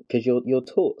 Because you're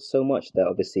taught so much that,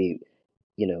 obviously,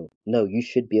 you know, no, you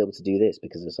should be able to do this,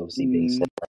 because it's obviously being said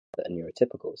that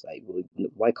neurotypical. It's like, well,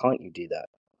 why can't you do that?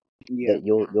 That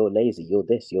you're lazy, you're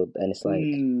this, and it's like,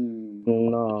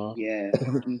 no. Yeah.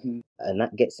 And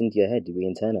that gets into your head. We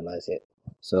internalize it.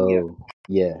 So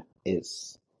yeah,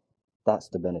 that's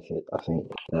the benefit, I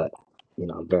think, that, you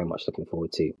know, I'm very much looking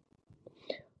forward to.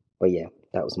 But yeah,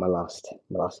 that was my last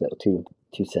little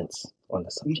two cents on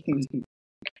the subject.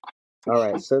 All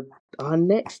right, so our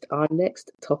next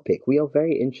topic, we are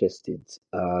very interested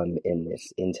in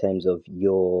this, in terms of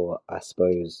your, I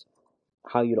suppose,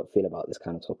 how you don't feel about this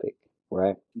kind of topic,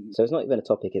 right? So it's not even a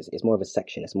topic, it's more of a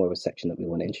section. It's more of a section that we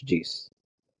want to introduce.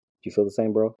 Do you feel the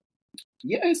same, bro?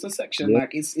 Yeah, it's a section.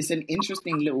 Like, it's an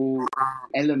interesting little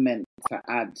element to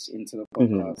add into the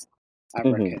podcast, I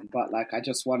reckon. But, like, I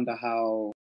just wonder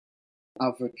how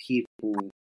other people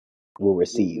will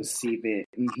receive it.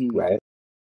 Right?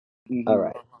 All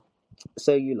right.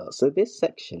 So, so this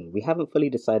section, we haven't fully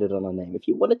decided on our name. If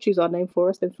you want to choose our name for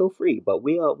us, then feel free. But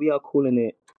we are calling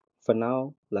it, for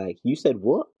now, like, you said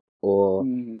what? Or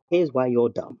here's why you're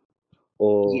dumb.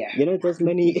 Or, you know, there's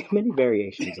many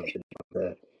variations of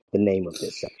the name of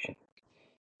this section.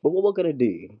 But what we're going to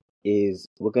do is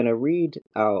we're going to read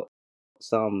out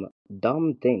some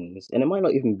dumb things, and it might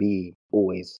not even be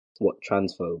always what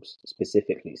transphobes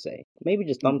specifically say. Maybe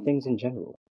just dumb things in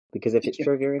general. Because if it's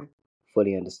triggering,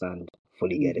 fully understand,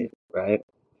 fully get it, right?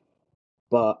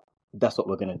 But that's what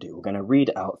we're going to do. We're going to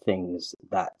read out things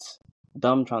that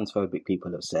dumb transphobic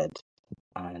people have said,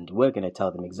 and we're going to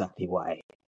tell them exactly why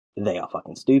they are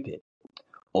fucking stupid.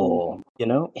 Or, you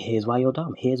know, here's why you're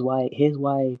dumb. Here's why,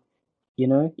 you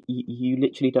know, you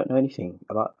literally don't know anything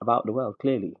about the world,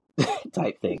 clearly,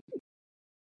 type thing.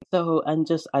 So, and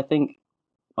just, I think,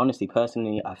 honestly,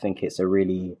 personally, I think it's the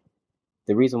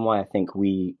reason why I think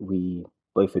we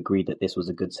both agreed that this was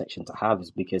a good section to have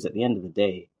is because, at the end of the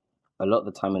day, a lot of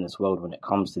the time in this world, when it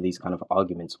comes to these kind of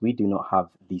arguments, we do not have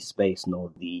the space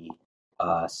nor the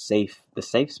safe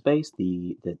space,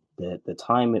 the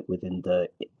time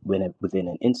within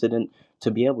an incident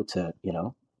to be able to, you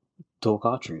know, talk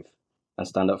our truth and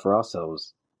stand up for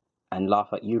ourselves and laugh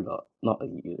at you lot. Not at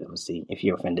you, obviously. If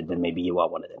you're offended, then maybe you are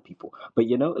one of them people. But,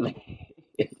 you know, like,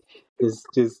 it's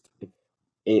just,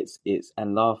 it's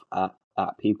and laugh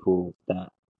at people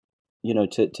that, you know,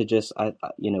 to just,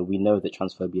 you know, we know that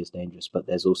transphobia is dangerous, but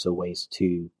there's also ways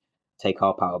to take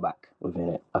our power back within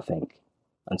it, I think.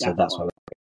 And so that's why we're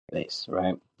base,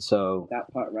 right? So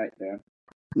that part right there.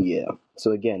 Yeah.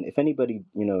 So again, if anybody,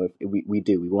 you know, if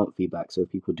we want feedback. So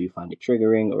if people do find it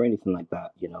triggering or anything like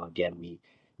that, you know, again, we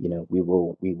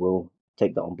will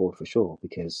take that on board for sure,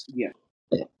 because yeah.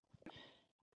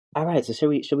 All right. So shall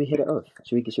we hit it off?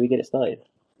 Should we get it started?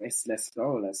 Let's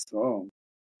go.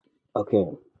 Okay.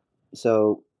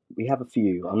 So we have a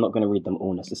few. I'm not going to read them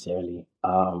all necessarily.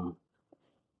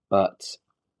 But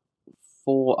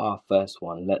for our first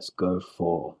one, let's go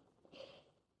for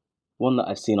one that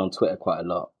I've seen on Twitter quite a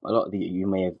lot. A lot of you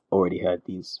may have already heard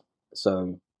these.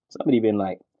 So somebody been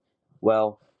like,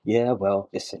 well,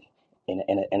 listen,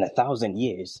 in 1,000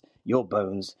 years, your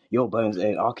bones,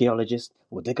 an archaeologist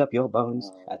will dig up your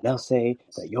bones and they'll say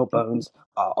that your bones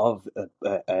are of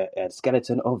a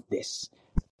skeleton of this.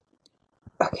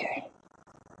 Okay.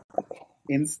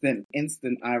 Instant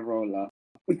eye roller.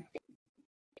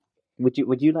 Would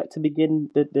you like to begin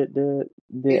the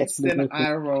instant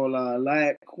eye roller?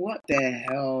 Like, what the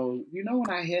hell? You know,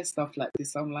 when I hear stuff like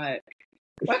this, I'm like,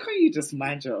 why can't you just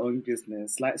mind your own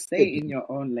business? Like, stay in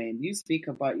your own lane. You speak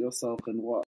about yourself and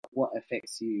what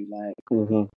affects you. Like,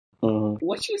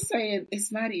 what you saying?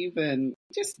 It's not even.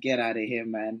 Just get out of here,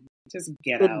 man. Just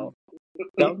get out.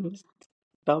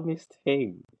 Dumbest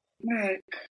thing. Like,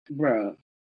 bruh.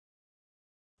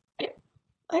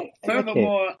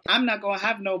 Furthermore, okay. I'm not gonna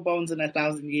have no bones in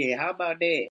 1,000 years. How about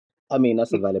that? I mean,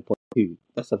 that's a valid point too.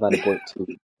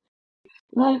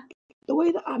 Like, the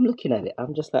way that I'm looking at it,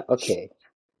 I'm just like, okay,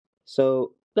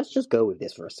 so let's just go with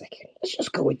this for a second. Let's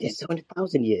just go with this. So in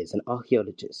 1,000 years, an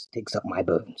archaeologist digs up my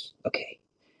bones. Okay.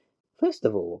 First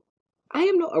of all, I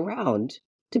am not around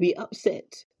to be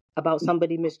upset about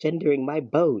somebody misgendering my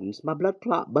bones, my blood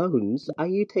clot bones. Are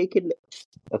you taking...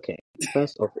 Okay,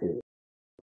 first of all.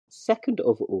 Second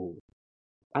of all,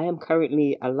 I am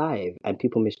currently alive and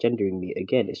people misgendering me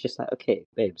again. It's just like, okay,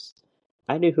 babes,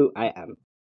 I know who I am.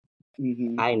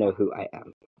 Mm-hmm. I know who I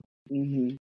am.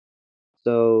 Mm-hmm.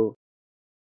 So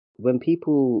when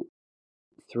people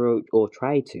throw or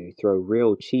try to throw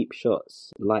real cheap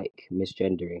shots like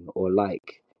misgendering or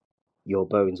like your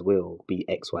bones will be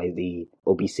XYZ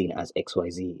or be seen as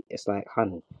XYZ, it's like,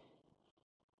 hun,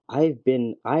 I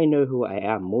know who I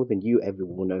am more than you ever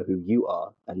will know who you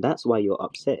are, and that's why you're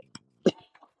upset.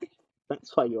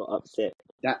 That's why you're upset.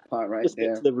 That part right Just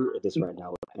there. get to the root of this right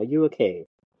now. Are you okay?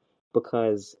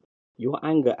 Because your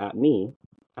anger at me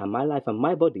and my life and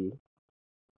my body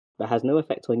that has no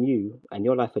effect on you and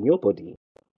your life and your body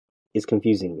is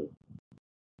confusing me.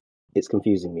 It's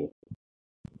confusing me.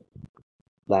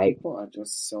 Like, people are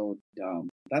just so dumb.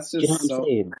 That's just you know what I'm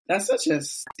saying? That's such a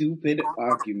stupid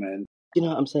argument. You know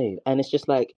what I'm saying? And it's just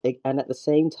like, and at the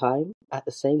same time,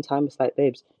 it's like,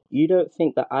 babes, you don't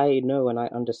think that I know and I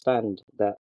understand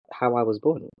that how I was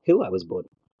born, who I was born.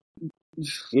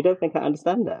 You don't think I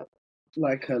understand that?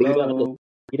 Like, hello.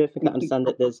 You don't think I understand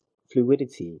that there's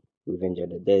fluidity within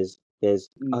gender. There's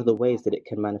other ways that it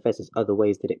can manifest. There's other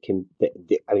ways that it can.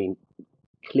 I mean,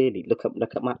 clearly, look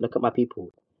at my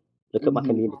people. Look at my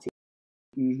community.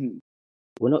 Mm-hmm.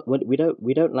 We're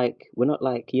not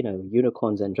like, you know,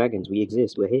 unicorns and dragons. We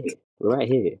exist. We're here. We're right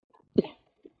here,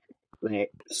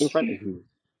 like in front of you.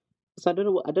 So I don't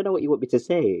know what you want me to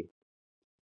say.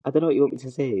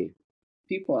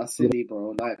 People are silly,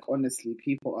 bro. Like, honestly,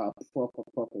 people are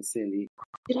proper silly.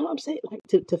 You know what I'm saying? Like,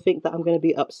 to think that I'm going to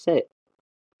be upset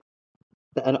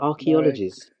that an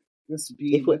archaeologist, like,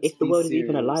 if the world is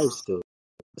even alive still.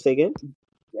 Say again?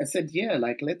 I said, yeah,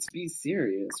 like, let's be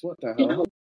serious. What the hell? Know,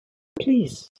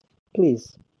 please.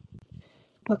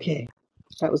 Okay,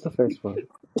 that was the first one.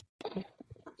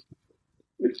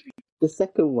 The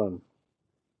second one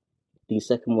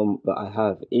that I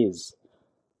have is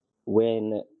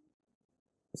when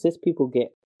cis people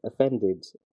get offended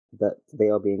that they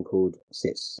are being called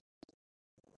cis.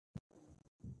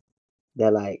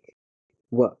 They're like,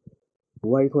 what?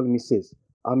 Why are you calling me cis?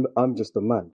 I'm just a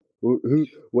man. What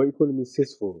are you calling me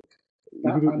cis for?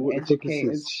 That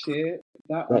uneducated shit.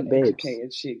 That like, uneducated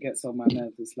babes. Shit gets on my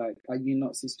nerves. It's like, are you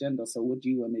not cisgender? So would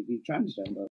you want to be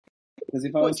transgender? Because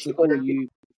if I was to call you,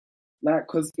 like,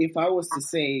 because if I was to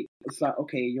say, it's like,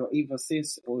 okay, you're either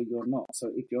cis or you're not.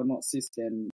 So if you're not cis,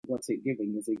 then what's it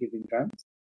giving? Is it giving trans?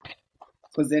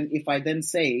 Because then if I then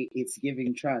say it's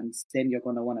giving trans, then you're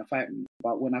going to want to fight me.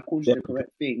 But when I call you the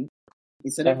correct thing,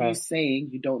 instead of you saying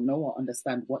you don't know or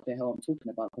understand what the hell I'm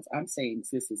talking about, because I'm saying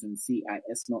cis is in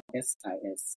CIS, not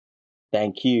SIS.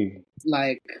 Thank you.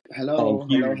 Like, hello.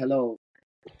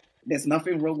 There's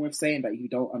nothing wrong with saying that you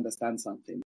don't understand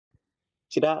something.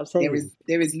 Do you know what I'm saying?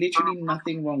 There is literally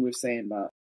nothing wrong with saying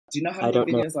that. Do you know how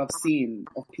many videos I've seen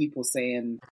of people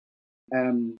saying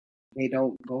they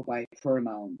don't go by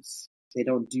pronouns? They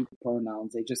don't do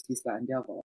pronouns. They just this, that, and the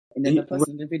other. And then the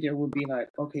person in the video would be like,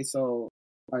 okay, so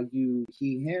are you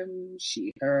he, him,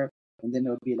 she, her? And then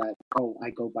they'll be like, oh,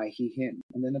 I go by he, him.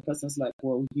 And then the person's like,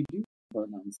 well, you do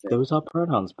pronouns then. Those are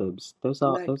pronouns, babes. Those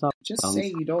are just pronouns.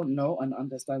 Say you don't know and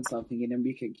understand something, and then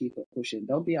we can keep it pushing.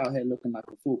 Don't be out here looking like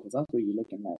a fool, because that's what you're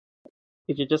looking like.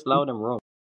 If you're just loud and wrong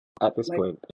at this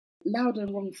point. Loud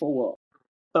and wrong for what?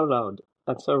 So loud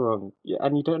and so wrong. Yeah,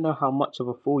 and you don't know how much of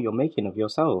a fool you're making of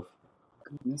yourself.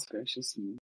 Goodness gracious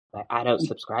me. Like, I don't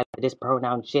subscribe to this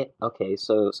pronoun shit. Okay,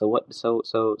 so what?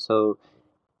 So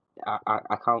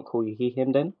I can't call you he,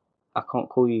 him then? I can't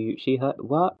call you she, her.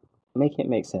 What? Make it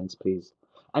make sense, please.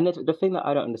 And the thing that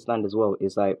I don't understand as well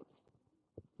is like,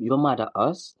 you're mad at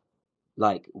us?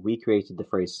 Like, we created the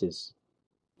phrase sis.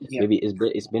 Yeah. Maybe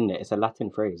it's been there. It's a Latin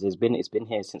phrase. It's been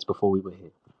here since before we were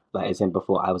here. Like, as in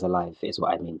before I was alive, is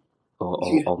what I mean. Or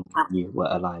you were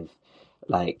alive.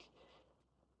 Like,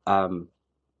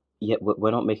 yeah,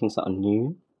 we're not making something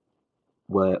new.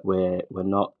 We're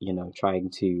not, trying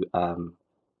to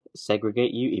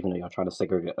segregate you, even though you're trying to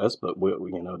segregate us, but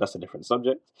that's a different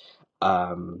subject.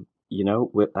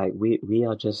 We're like, we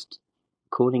are just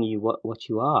calling you what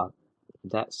you are.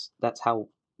 That's how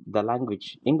the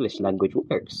English language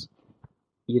works.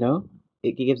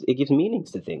 It gives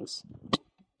meanings to things.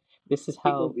 This is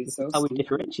People how be this is so how we stupid.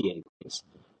 differentiate things.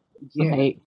 Yeah.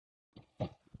 Like,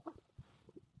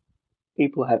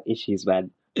 people have issues,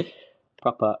 man.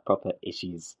 Proper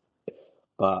issues.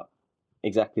 But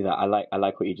exactly that. I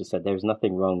like what you just said. There's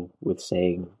nothing wrong with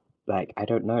saying, like, I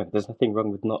don't know. There's nothing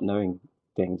wrong with not knowing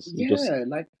things. You just Yeah,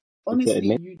 like have to honestly,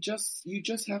 admit. you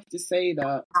just have to say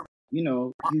that, you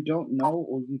don't know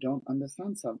or you don't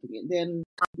understand something. And then,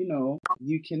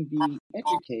 you can be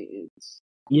educated.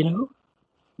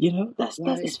 That's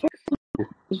Like it's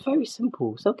very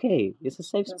simple. It's okay. It's a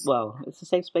safe that's it's a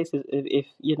safe space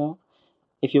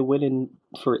if you're willing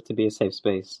for it to be a safe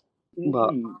space.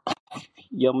 But hmm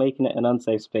you're making it an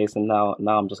unsafe space, and now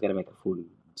I'm just gonna make a fool of you.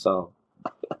 So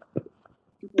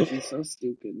people be so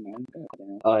stupid, man.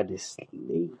 Goddamn.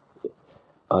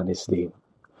 honestly,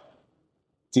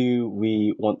 do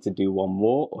we want to do one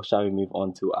more, or shall we move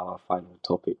on to our final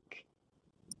topic?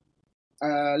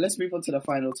 Let's move on to the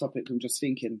final topic. I'm just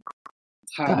thinking,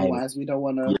 Time. time-wise, we don't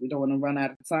wanna run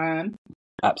out of time.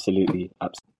 Absolutely.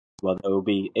 Well, there will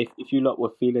be, if you lot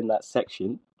were feeling that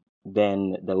section,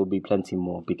 then there will be plenty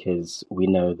more, because we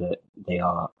know that they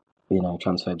are,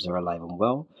 transphobes are alive and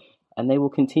well, and they will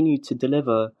continue to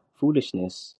deliver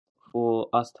foolishness for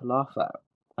us to laugh at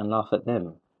and laugh at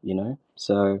them.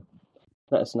 So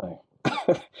let us know.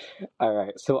 All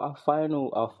right. So our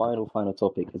final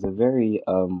topic is a very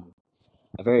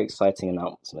exciting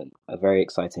announcement, a very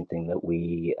exciting thing that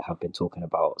we have been talking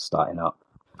about starting up.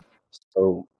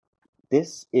 So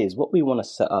this is what we want to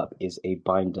set up is a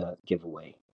binder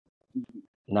giveaway.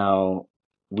 Now,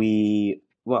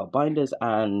 binders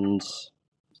and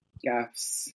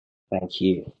Gaffs. thank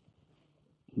you.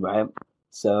 Right.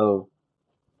 So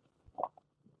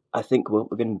I think what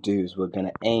we're going to do is we're going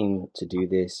to aim to do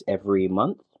this every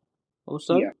month or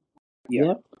so.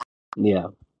 Yeah.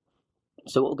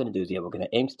 So what we're going to do is we're going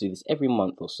to aim to do this every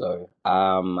month or so.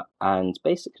 And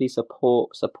basically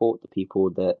support the people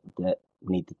that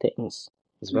need the things.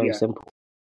 It's very simple.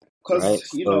 Because right?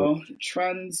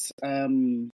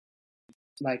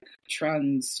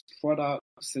 trans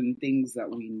products and things that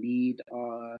we need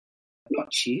are not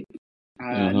cheap.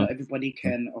 Not everybody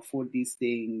can afford these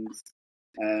things.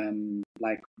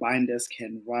 Like binders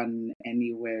can run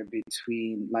anywhere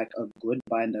between, like a good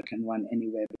binder can run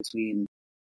anywhere between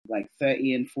like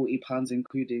 £30 and £40,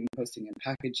 including posting and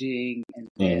packaging, and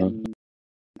then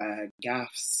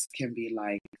gaffs can be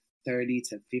like £30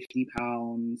 to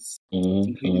 £50,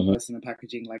 including posting and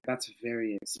packaging. Like that's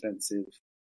very expensive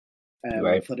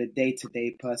for the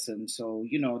day-to-day person. So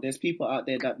there's people out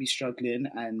there that be struggling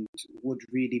and would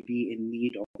really be in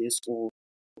need of this, or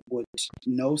would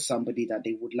know somebody that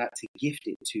they would like to gift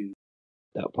it to.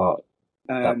 That part.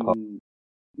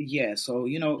 Yeah, so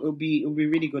it'll be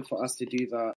really good for us to do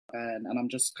that, and I'm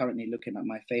just currently looking at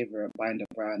my favorite binder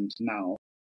brand now.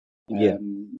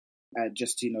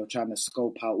 Just trying to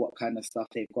scope out what kind of stuff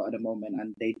they've got at the moment,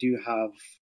 and they do have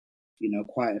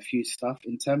quite a few stuff.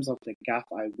 In terms of the gaff,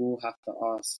 I will have to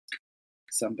ask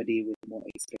somebody with more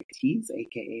expertise,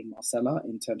 aka Marcella,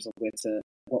 in terms of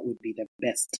what would be the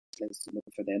best place to look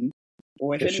for them.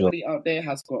 Or if anybody out there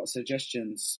has got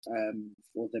suggestions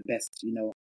for the best,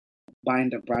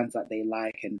 binder brands that they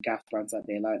like and gaff brands that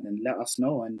they like, then let us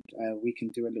know, and we can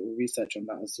do a little research on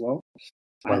that as well.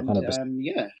 And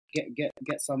 100%.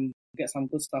 Get some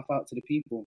good stuff out to the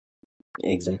people.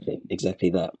 Exactly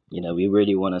that. We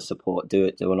really want to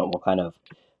do a lot more kind of,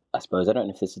 I suppose, I don't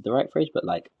know if this is the right phrase, but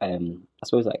like I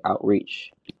suppose like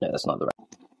outreach. No, that's not the right.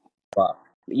 But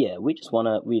yeah, we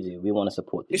want to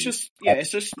support them.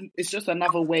 It's just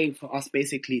another way for us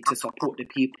basically to support the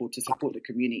people, to support the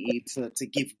community, to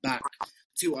give back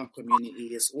to our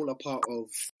community. It's all a part of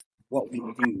what we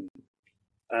do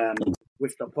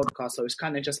with the podcast. So it's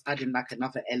kind of just adding like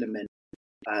another element.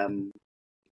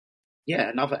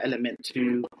 Another element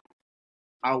to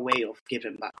our way of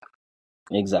giving back.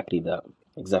 Exactly that.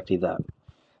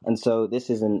 And so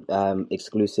this isn't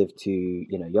exclusive to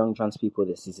young trans people.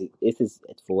 This is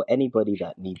for anybody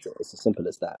that needs it. It's as simple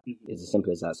as that. It's as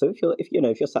simple as that. So if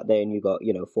you're sat there and you got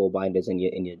 4 binders in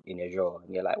your drawer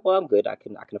and you're like, well, I'm good. I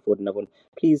can afford another one.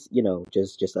 Please,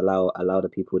 just allow the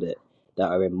people that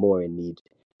are more in need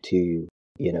to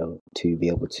to be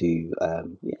able to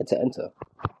to enter.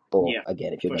 Or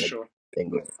again, if you're going to then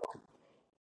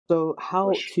So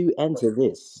how to enter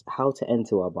this? How to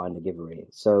enter our binder giveaway?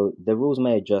 So the rules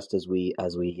may adjust as we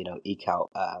eke out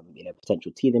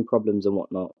potential teething problems and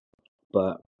whatnot.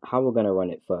 But how we're gonna run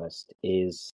it first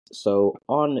is so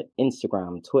on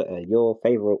Instagram, Twitter, your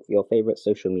favorite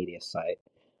social media site.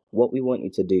 What we want you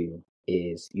to do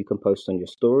is you can post on your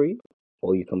story,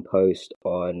 or you can post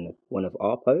on one of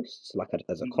our posts, like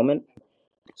as a comment.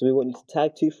 So we want you to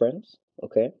tag 2 friends,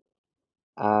 okay?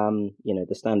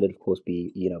 The standard, of course,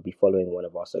 be following one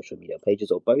of our social media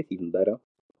pages or both, even better.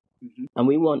 And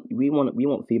we want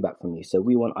feedback from you. So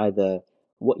we want either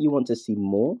what you want to see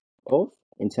more of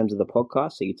in terms of the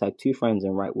podcast. So you tag 2 friends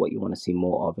and write what you want to see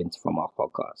more of from our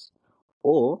podcast,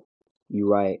 or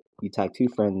you tag 2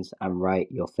 friends and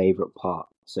write your favorite part.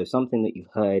 So something that you've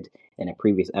heard in a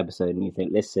previous episode and you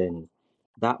think, listen,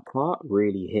 that part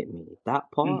really hit me. That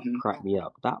part cracked me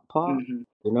up. That part,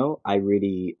 I don't know,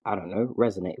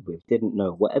 resonated with, didn't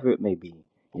know, whatever it may be.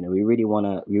 We really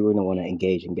wanna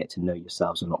engage and get to know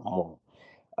yourselves a lot more.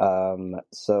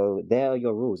 So there are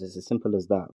your rules. It's as simple as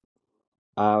that.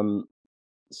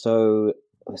 So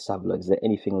let's have a look. Is there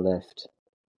anything left?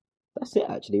 That's it,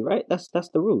 actually, right? That's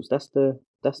the rules. That's the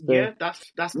rules.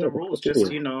 Just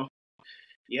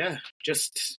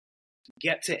just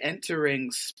get to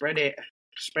entering, spread it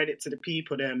to the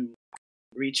people, then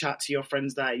reach out to your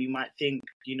friends that you might think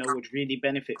would really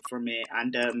benefit from it,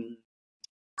 and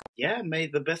may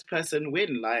the best person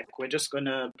win. Like, we're just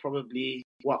gonna probably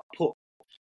put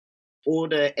all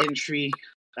the entry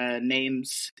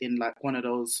names in like one of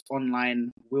those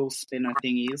online wheel spinner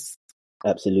thingies.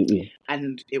 Absolutely.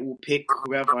 And it will pick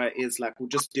whoever it is. Like, we'll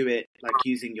just do it like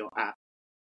using your app.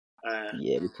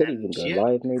 We could even go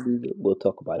live. Maybe we'll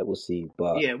talk about it. We'll see.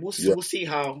 But we'll see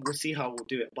how we'll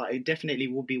do it. But it definitely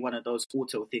will be one of those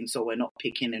auto things, so we're not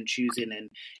picking and choosing,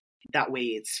 and that way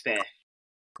it's fair.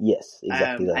 Yes,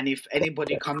 exactly. And if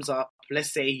anybody comes up,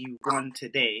 let's say you won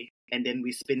today, and then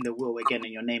we spin the wheel again,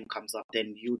 and your name comes up,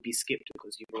 then you would be skipped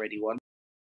because you've already won.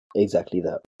 Exactly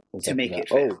that. To make it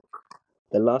fair. Oh,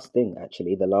 the last thing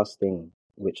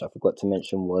which I forgot to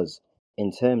mention was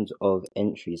in terms of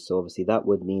entries. So obviously that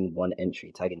would mean 1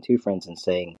 entry, tagging 2 friends and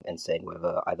saying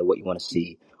whether either what you want to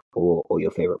see or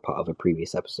your favorite part of a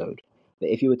previous episode. But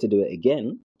if you were to do it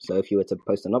again, so if you were to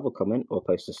post another comment or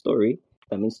post a story,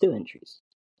 that means 2 entries,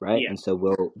 right? And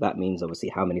so that means obviously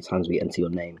how many times we enter your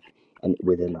name and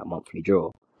within that monthly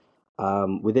draw.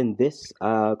 Within this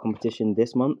competition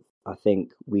this month, I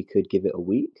think we could give it a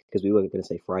week, because we were going to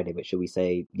say Friday, but should we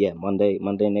say Monday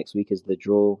next week is the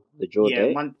draw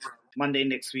day? Monday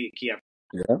next week. Yeah.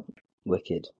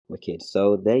 Wicked.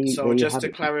 So just to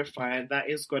clarify, that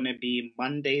is going to be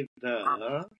Monday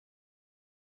the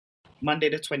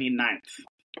 29th.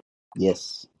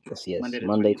 Yes.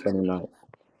 Monday 29th.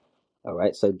 All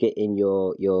right. So get in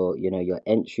your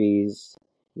entries.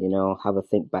 Have a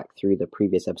think back through the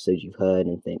previous episodes you've heard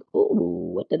and think, oh,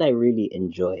 what did I really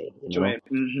enjoy?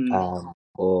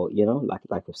 Or like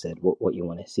I've said, what you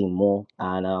want to see more.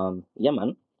 And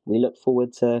man, we look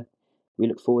forward to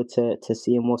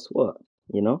seeing what's what.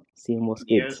 Seeing what's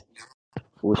good.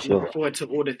 For sure. Look forward to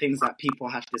all the things that people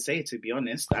have to say, to be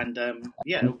honest. And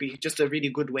it'll be just a really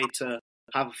good way to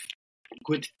have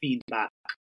good feedback.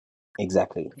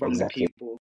 Exactly. From the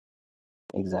people.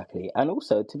 Exactly. And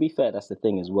also, to be fair, that's the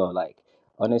thing as well. Like,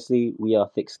 honestly, we are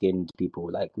thick-skinned people.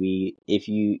 Like,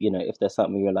 if there's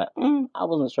something you're like, I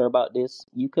wasn't sure about this,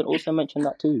 you can also mention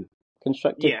that too.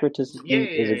 Constructive criticism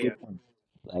is a good one.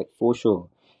 Like, for sure.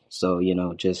 So,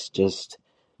 just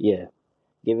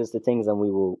give us the things and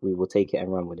we will take it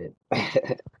and run with it.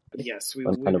 Yes, we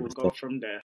will go from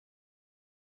there.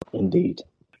 Indeed.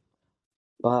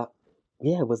 But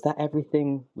was that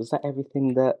everything? Was there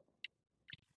anything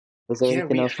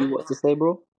else you want to say,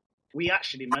 bro? We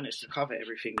actually managed to cover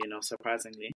everything,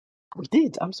 surprisingly. We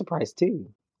did. I'm surprised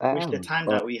too. With the time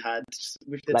that we had,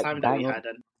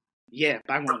 and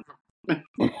bang on.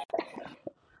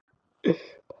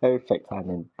 Perfect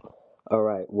timing. All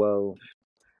right. Well,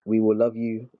 we will love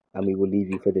you and we will leave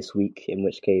you for this week. In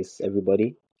which case,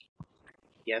 everybody.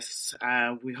 Yes,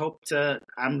 we hope to.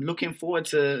 I'm looking forward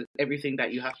to everything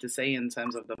that you have to say in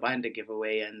terms of the binder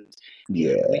giveaway, and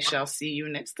we shall see you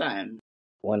next time.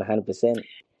 100%.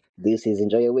 This is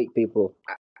enjoy your week, people.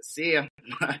 See ya.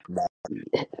 Bye.